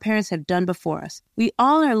work our parents have done before us. We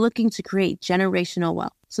all are looking to create generational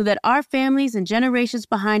wealth so that our families and generations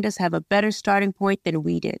behind us have a better starting point than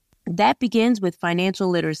we did. That begins with financial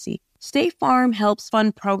literacy. State Farm helps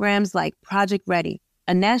fund programs like Project Ready,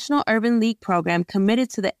 a National Urban League program committed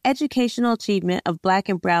to the educational achievement of Black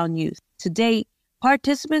and Brown youth. To date,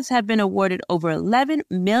 participants have been awarded over $11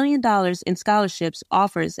 million in scholarships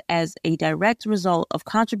offers as a direct result of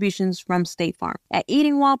contributions from State Farm. At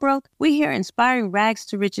Eating While Broke, we hear inspiring rags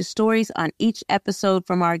to riches stories on each episode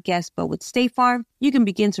from our guests, but with State Farm, you can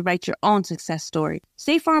begin to write your own success story.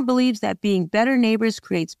 State Farm believes that being better neighbors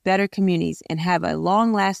creates better communities and have a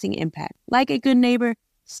long-lasting impact. Like a good neighbor,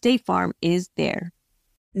 State Farm is there.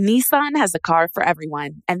 Nissan has a car for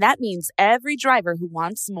everyone, and that means every driver who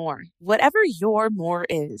wants more. Whatever your more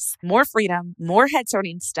is. More freedom, more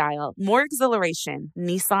head-turning style, more exhilaration.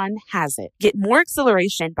 Nissan has it. Get more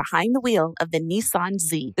exhilaration behind the wheel of the Nissan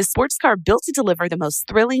Z, the sports car built to deliver the most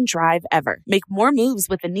thrilling drive ever. Make more moves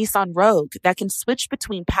with the Nissan Rogue that can switch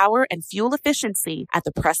between power and fuel efficiency at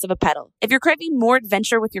the press of a pedal. If you're craving more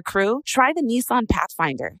adventure with your crew, try the Nissan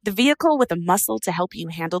Pathfinder, the vehicle with the muscle to help you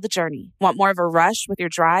handle the journey. Want more of a rush with your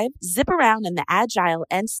drive? Zip around in the agile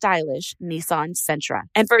and stylish Nissan Sentra.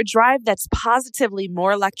 And for a drive that's positively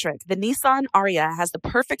more electric, the Nissan Ariya has the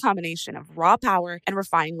perfect combination of raw power and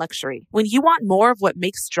refined luxury. When you want more of what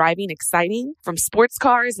makes driving exciting, from sports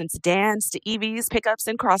cars and sedans to EVs, pickups,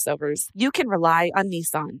 and crossovers, you can rely on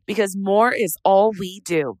Nissan, because more is all we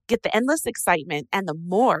do. Get the endless excitement and the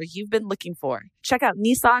more you've been looking for. Check out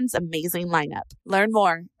Nissan's amazing lineup. Learn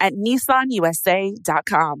more at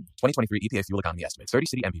nissanusa.com. 2023 EPA fuel economy estimates.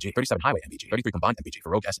 30 city MPG, 37 highway MPG, 33 combined MPG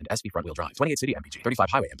for Rogue S and SV front wheel drive. 28 city MPG, 35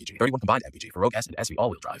 highway MPG, 31 combined MPG for Rogue S and SV all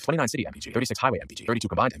wheel drive. 29 city MPG, 36 highway MPG, 32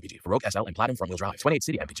 combined MPG for Rogue SL and Platinum front wheel drive. 28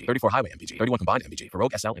 city MPG, 34 highway MPG, 31 combined MPG for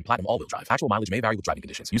Rogue SL and Platinum all wheel drive. Actual mileage may vary with driving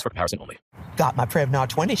conditions. Used for comparison only. Got my Prevnar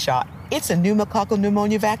 20 shot. It's a pneumococcal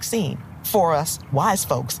pneumonia vaccine. For us, wise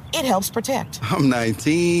folks, it helps protect. I'm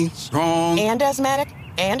 19, strong. And asthmatic,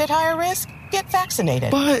 and at higher risk. Get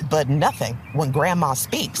vaccinated. But nothing when grandma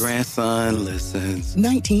speaks. Grandson listens.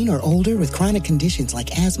 19 or older with chronic conditions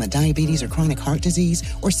like asthma, diabetes, or chronic heart disease,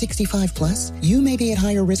 or 65 plus, you may be at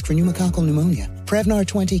higher risk for pneumococcal pneumonia. Prevnar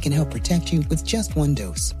 20 can help protect you with just one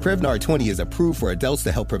dose. Prevnar 20 is approved for adults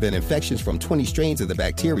to help prevent infections from 20 strains of the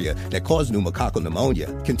bacteria that cause pneumococcal pneumonia.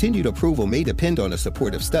 Continued approval may depend on a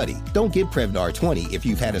supportive study. Don't get Prevnar 20 if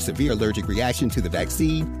you've had a severe allergic reaction to the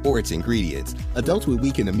vaccine or its ingredients. Adults with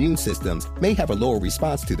weakened immune systems may have a lower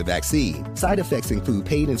response to the vaccine. Side effects include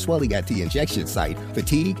pain and swelling at the injection site,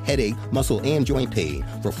 fatigue, headache, muscle, and joint pain.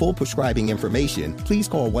 For full prescribing information, please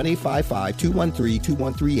call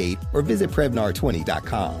 1-855-213-2138 or visit Prevnar20.com.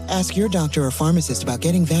 Ask your doctor or pharmacist about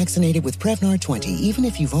getting vaccinated with Prevnar 20, even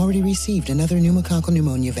if you've already received another pneumococcal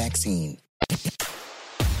pneumonia vaccine.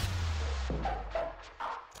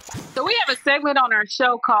 So we have a segment on our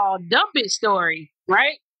show called Dump It Story,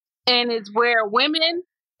 right? And it's where women,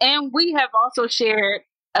 and we have also shared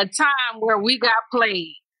a time where we got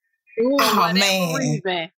played. Oh, man.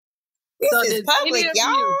 Reason. This is public,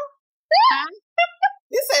 y'all.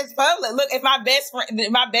 This is public. Look, if my best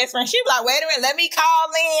friend, she be like, wait a minute, let me call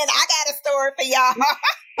in. I got a story for y'all.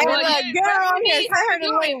 Well, girl on here, send her the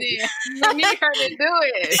link. I need her to do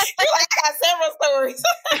it. I got several stories.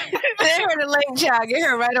 Send her the link, child. Get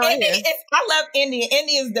her right on here. I love India.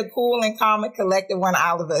 India is the cool and calm and collected one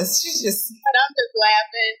out of us. She's just. And I'm just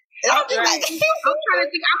laughing. I'm trying to think.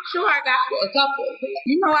 I'm sure I got a couple.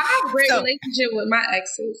 You know, I have a great relationship with my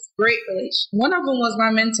exes. Great relationship. One of them was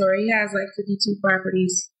my mentor. He has like 52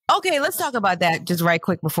 properties. Okay, let's talk about that just right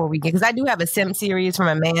quick before we get, because I do have a simp series from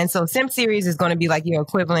a man. So simp series is going to be like your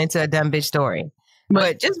equivalent to a dumb bitch story.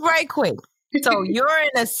 But just right quick. So you're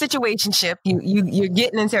in a situationship. You're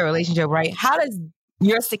getting into a relationship, right? How does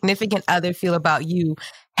your significant other feel about you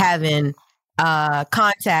having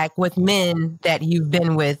contact with men that you've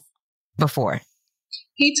been with before?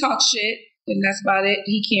 He talks shit, and that's about it.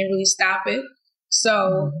 He can't really stop it.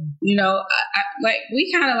 So, you know, I like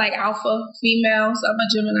we kind of like alpha females. I'm a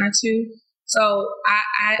Gemini too. So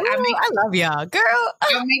I love y'all, girl.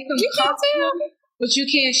 I make them comfortable, but you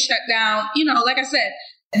can't shut down. You know, like I said,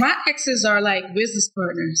 my exes are like business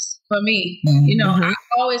partners for me. You know, I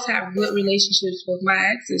always have good relationships with my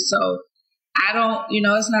exes. So I don't, you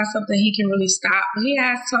know, it's not something he can really stop. But he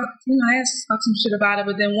has to talk, you know, some shit about it.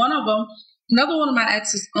 But then another one of my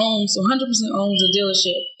exes owns 100% owns a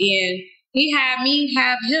dealership, and he had me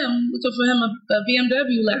have him looking for him a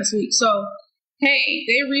BMW last week. So, hey,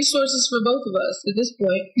 they're resources for both of us at this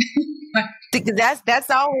point. That's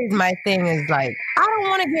always my thing is like, I don't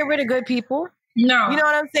want to get rid of good people. No. You know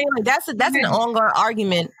what I'm saying? Like that's an ongoing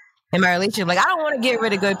argument in my relationship. Like, I don't want to get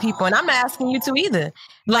rid of good people, and I'm not asking you to either.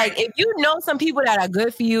 Like, if you know some people that are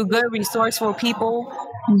good for you, good, resourceful people,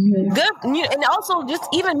 good, and also just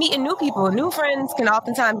even meeting new people. New friends can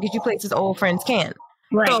oftentimes get you places old friends can't.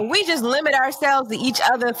 Right. So we just limit ourselves to each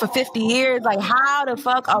other for 50 years. Like, how the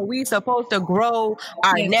fuck are we supposed to grow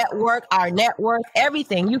our network, our net worth,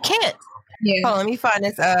 everything? You can't. Yeah. Hold on, let me find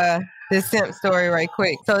this simp story right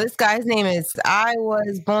quick. So this guy's name is I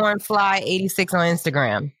Was Born Fly 86 on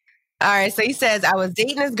Instagram. All right. So he says, I was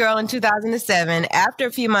dating this girl in 2007. After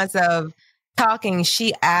a few months of talking,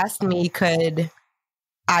 she asked me, could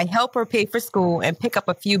I help her pay for school and pick up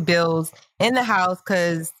a few bills in the house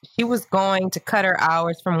because she was going to cut her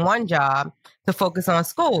hours from one job to focus on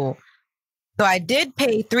school. So I did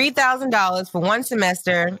pay $3,000 for one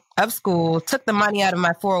semester of school, took the money out of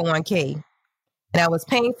my 401k, and I was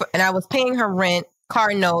paying her rent,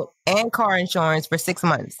 car note, and car insurance for 6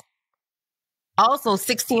 months. Also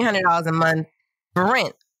 $1,600 a month for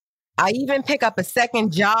rent. I even pick up a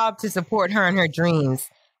second job to support her in her dreams.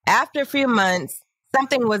 After a few months,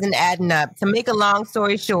 something wasn't adding up. To make a long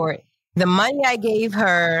story short, the money I gave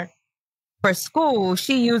her for school,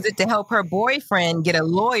 she used it to help her boyfriend get a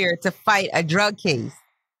lawyer to fight a drug case.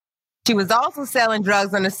 She was also selling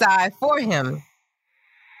drugs on the side for him.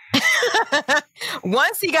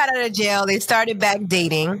 Once he got out of jail, they started back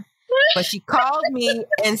dating, but she called me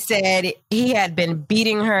and said he had been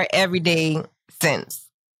beating her every day since.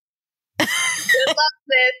 Good luck,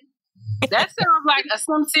 sis. That sounds like a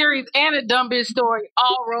Sim series and a dumb bitch story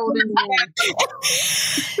all rolled in one.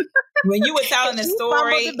 When you were telling the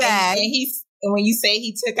story, and when you say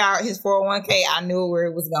he took out his 401k, I knew where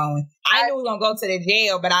it was going. I knew it was gonna go to the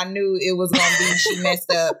jail, but I knew it was gonna be she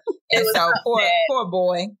messed up. And so poor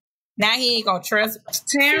boy. Now he ain't gonna trust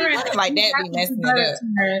Terrence like that. Be messing it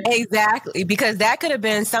up. Exactly, because that could have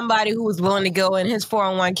been somebody who was willing to go in his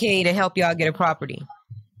 401k to help y'all get a property.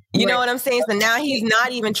 You know what I'm saying? So now he's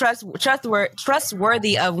not even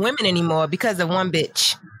trustworthy of women anymore because of one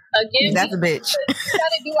bitch. Again, that's a bitch. We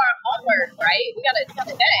gotta do our homework, right? We gotta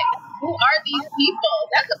check. Who are these people?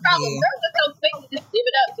 That's the problem. Girls are so quick to just give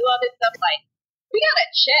it up, do all this stuff. Like, we gotta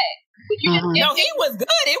check. No, he was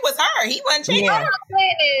good. It was her. He wasn't checking. All I'm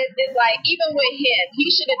saying is like, even with him,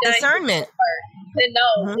 he should have done discernment to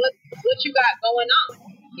know what you got going on.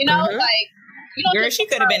 You know, like. Girl, she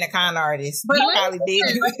could have been a con artist. But he probably did. Out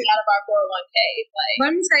of our 401k.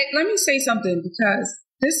 Like, let me say something, because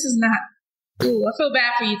this is not. Ooh, I feel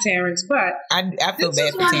bad for you, Terrence. But I feel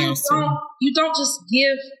bad for Terrence too. You don't just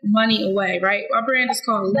give money away, right? Our brand is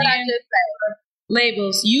called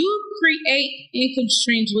Labels. You create income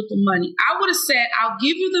streams with the money. I would have said, I'll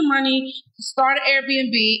give you the money to start an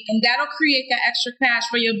Airbnb, and that'll create that extra cash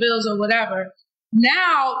for your bills or whatever.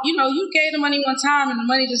 Now, you gave the money one time and the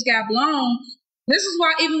money just got blown. This is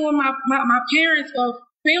why even when my parents or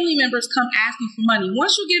family members come asking for money,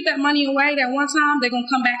 once you give that money away that one time, they're going to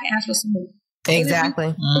come back and ask for some more.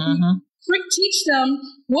 Exactly. Teach them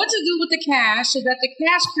what to do with the cash so that the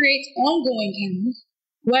cash creates ongoing cash.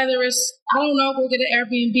 Whether it's, I don't know, go get an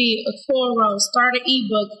Airbnb, a Toro, start an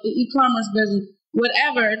ebook, the e-commerce business,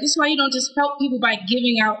 whatever. This is why you don't just help people by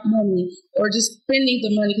giving out money or just spending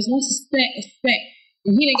the money, because once it's spent, it's spent.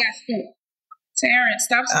 And he didn't got spent. Terrence,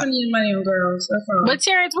 stop spending your money on girls. That's all. But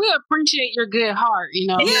Terrence, we appreciate your good heart.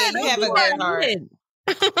 Yeah, you have a good heart.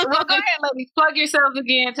 Well, go ahead, ladies. Plug yourselves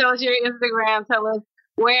again. Tell us your Instagram. Tell us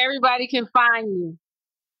where everybody can find you.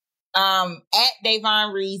 At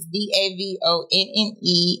Davon Reeves, DAVONNEREAVES.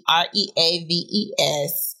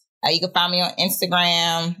 You can find me on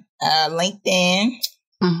Instagram, LinkedIn,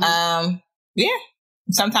 Mm-hmm. Yeah.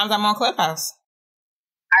 Sometimes I'm on Clubhouse.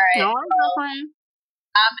 All right.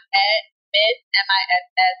 I'm at Miss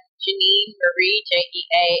MISS Janine Marie,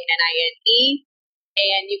 JEANINE.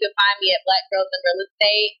 And you can find me at Black Girls in Real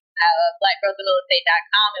Estate,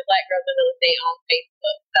 blackgirlsinrealestate.com, and Black Girls in Real Estate on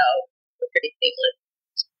Facebook. So we're pretty seamless.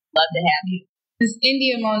 Love to have you. It's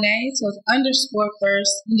India Monet, so it's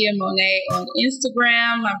 _first India Monet on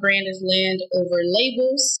Instagram. My brand is Land Over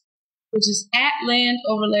Labels, which is at Land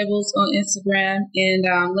Over Labels on Instagram, and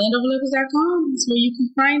landoverlabels.com is where you can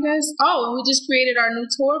find us. Oh, and we just created our new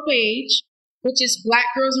tour page, which is Black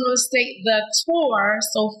Girls in Real Estate, the tour.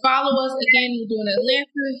 So follow us. Again, we're doing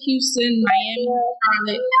Atlanta, Houston, Miami,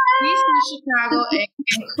 Charlotte, Houston, Chicago, and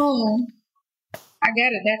Cancun. I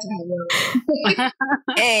got it. That's how it works.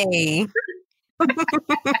 Hey. All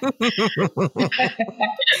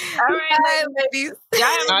right, ladies.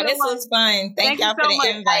 This was fun. Thank y'all for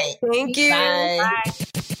the invite. Thank you. Bye.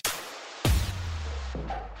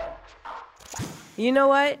 You know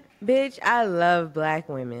what, bitch? I love Black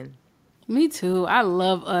women. Me too. I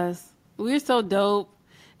love us. We're so dope.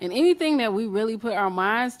 And anything that we really put our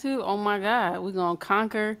minds to, oh my God, we're going to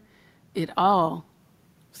conquer it all.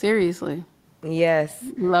 Seriously. Yes.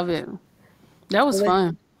 Love it. That was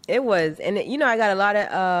fun. It was. And, I got a lot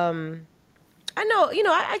of,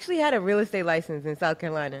 I actually had a real estate license in South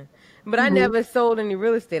Carolina, but I never sold any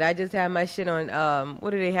real estate. I just had my shit on, what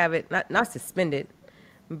do they have it? Not suspended,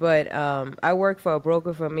 but I worked for a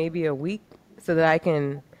broker for maybe a week so that I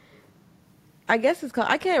can, I guess it's called,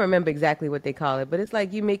 I can't remember exactly what they call it, but it's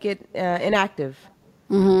like you make it inactive,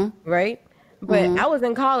 right? But I was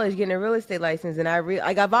in college getting a real estate license, and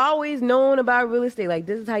I've always known about real estate. Like,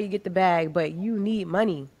 this is how you get the bag, but you need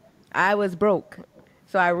money. I was broke.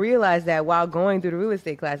 So I realized that while going through the real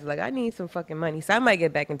estate classes, like, I need some fucking money. So I might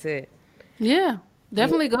get back into it. Yeah.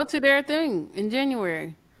 Definitely go to their thing in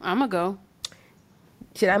January. I'm going to go.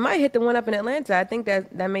 Shit, I might hit the one up in Atlanta. I think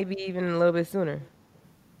that may be even a little bit sooner.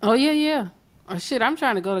 Oh, yeah. Oh, shit, I'm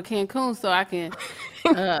trying to go to Cancun so I can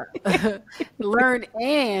learn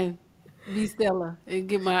and be Stella and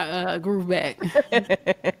get my groove back.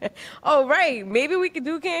 Oh, right. Maybe we could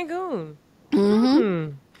do Cancun.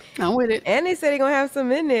 I'm with it. And they said they're going to have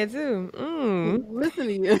some in there, too. Listen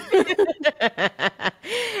to you.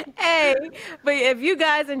 Hey, but if you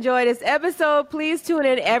guys enjoy this episode, please tune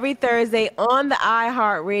in every Thursday on the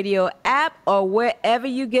iHeartRadio app or wherever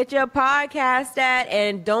you get your podcast at.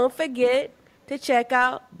 And don't forget to check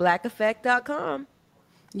out blackeffect.com.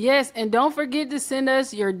 Yes, and don't forget to send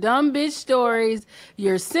us your dumb bitch stories,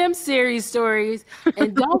 your Sim Series stories,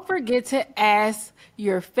 and don't forget to ask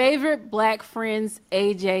your favorite Black friends,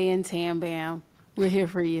 AJ and Tam Bam. We're here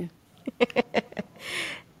for you.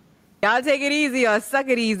 Y'all take it easy or suck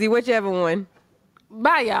it easy, whichever one.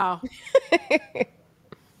 Bye, y'all.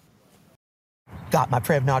 Got my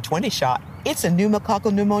Prevnar 20 shot. It's a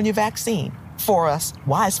pneumococcal pneumonia vaccine. For us,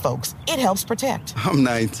 wise folks, it helps protect. I'm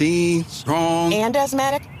 19, strong. And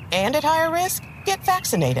asthmatic, and at higher risk. Get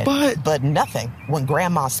vaccinated. But nothing when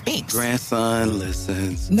grandma speaks. Grandson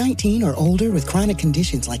listens. 19 or older with chronic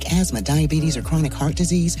conditions like asthma, diabetes, or chronic heart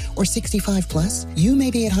disease, or 65 plus, you may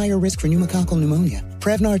be at higher risk for pneumococcal pneumonia.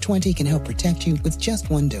 Prevnar 20 can help protect you with just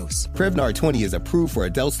one dose. Prevnar 20 is approved for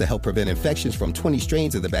adults to help prevent infections from 20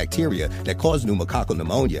 strains of the bacteria that cause pneumococcal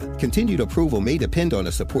pneumonia. Continued approval may depend on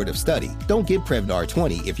a supportive study. Don't get Prevnar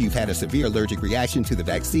 20 if you've had a severe allergic reaction to the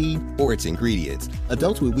vaccine or its ingredients.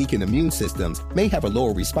 Adults with weakened immune systems may have a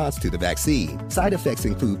lower response to the vaccine. Side effects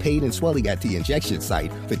include pain and swelling at the injection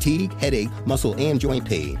site, fatigue, headache, muscle, and joint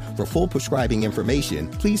pain. For full prescribing information,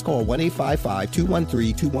 please call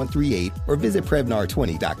 1-855-213-2138 or visit Prevnar20.com.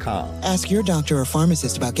 Ask your doctor or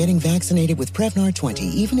pharmacist about getting vaccinated with Prevnar 20,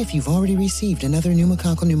 even if you've already received another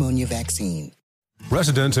pneumococcal pneumonia vaccine.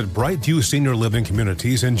 Residents at Brightview Senior Living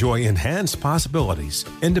Communities enjoy enhanced possibilities,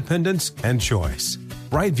 independence, and choice.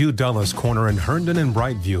 Brightview Dulles Corner in Herndon and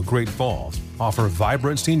Brightview, Great Falls, offer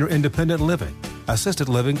vibrant senior independent living, assisted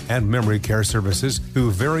living, and memory care services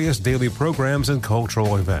through various daily programs and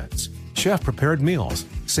cultural events. Chef-prepared meals,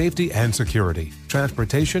 safety and security,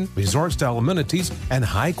 transportation, resort-style amenities, and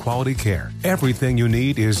high-quality care. Everything you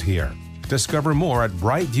need is here. Discover more at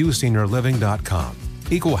brightviewseniorliving.com.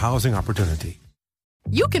 Equal housing opportunity.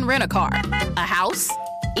 You can rent a car, a house,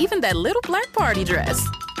 even that little black party dress.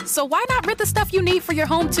 So why not rent the stuff you need for your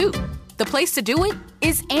home, too? The place to do it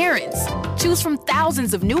is Aaron's. Choose from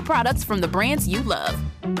thousands of new products from the brands you love,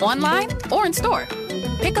 online or in store.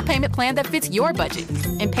 Pick a payment plan that fits your budget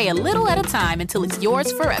and pay a little at a time until it's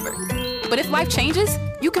yours forever. But if life changes,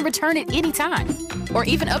 you can return it anytime. or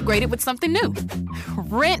even upgrade it with something new.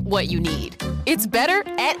 Rent what you need. It's better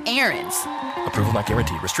at Aaron's. Approval not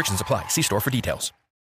guaranteed. Restrictions apply. See store for details.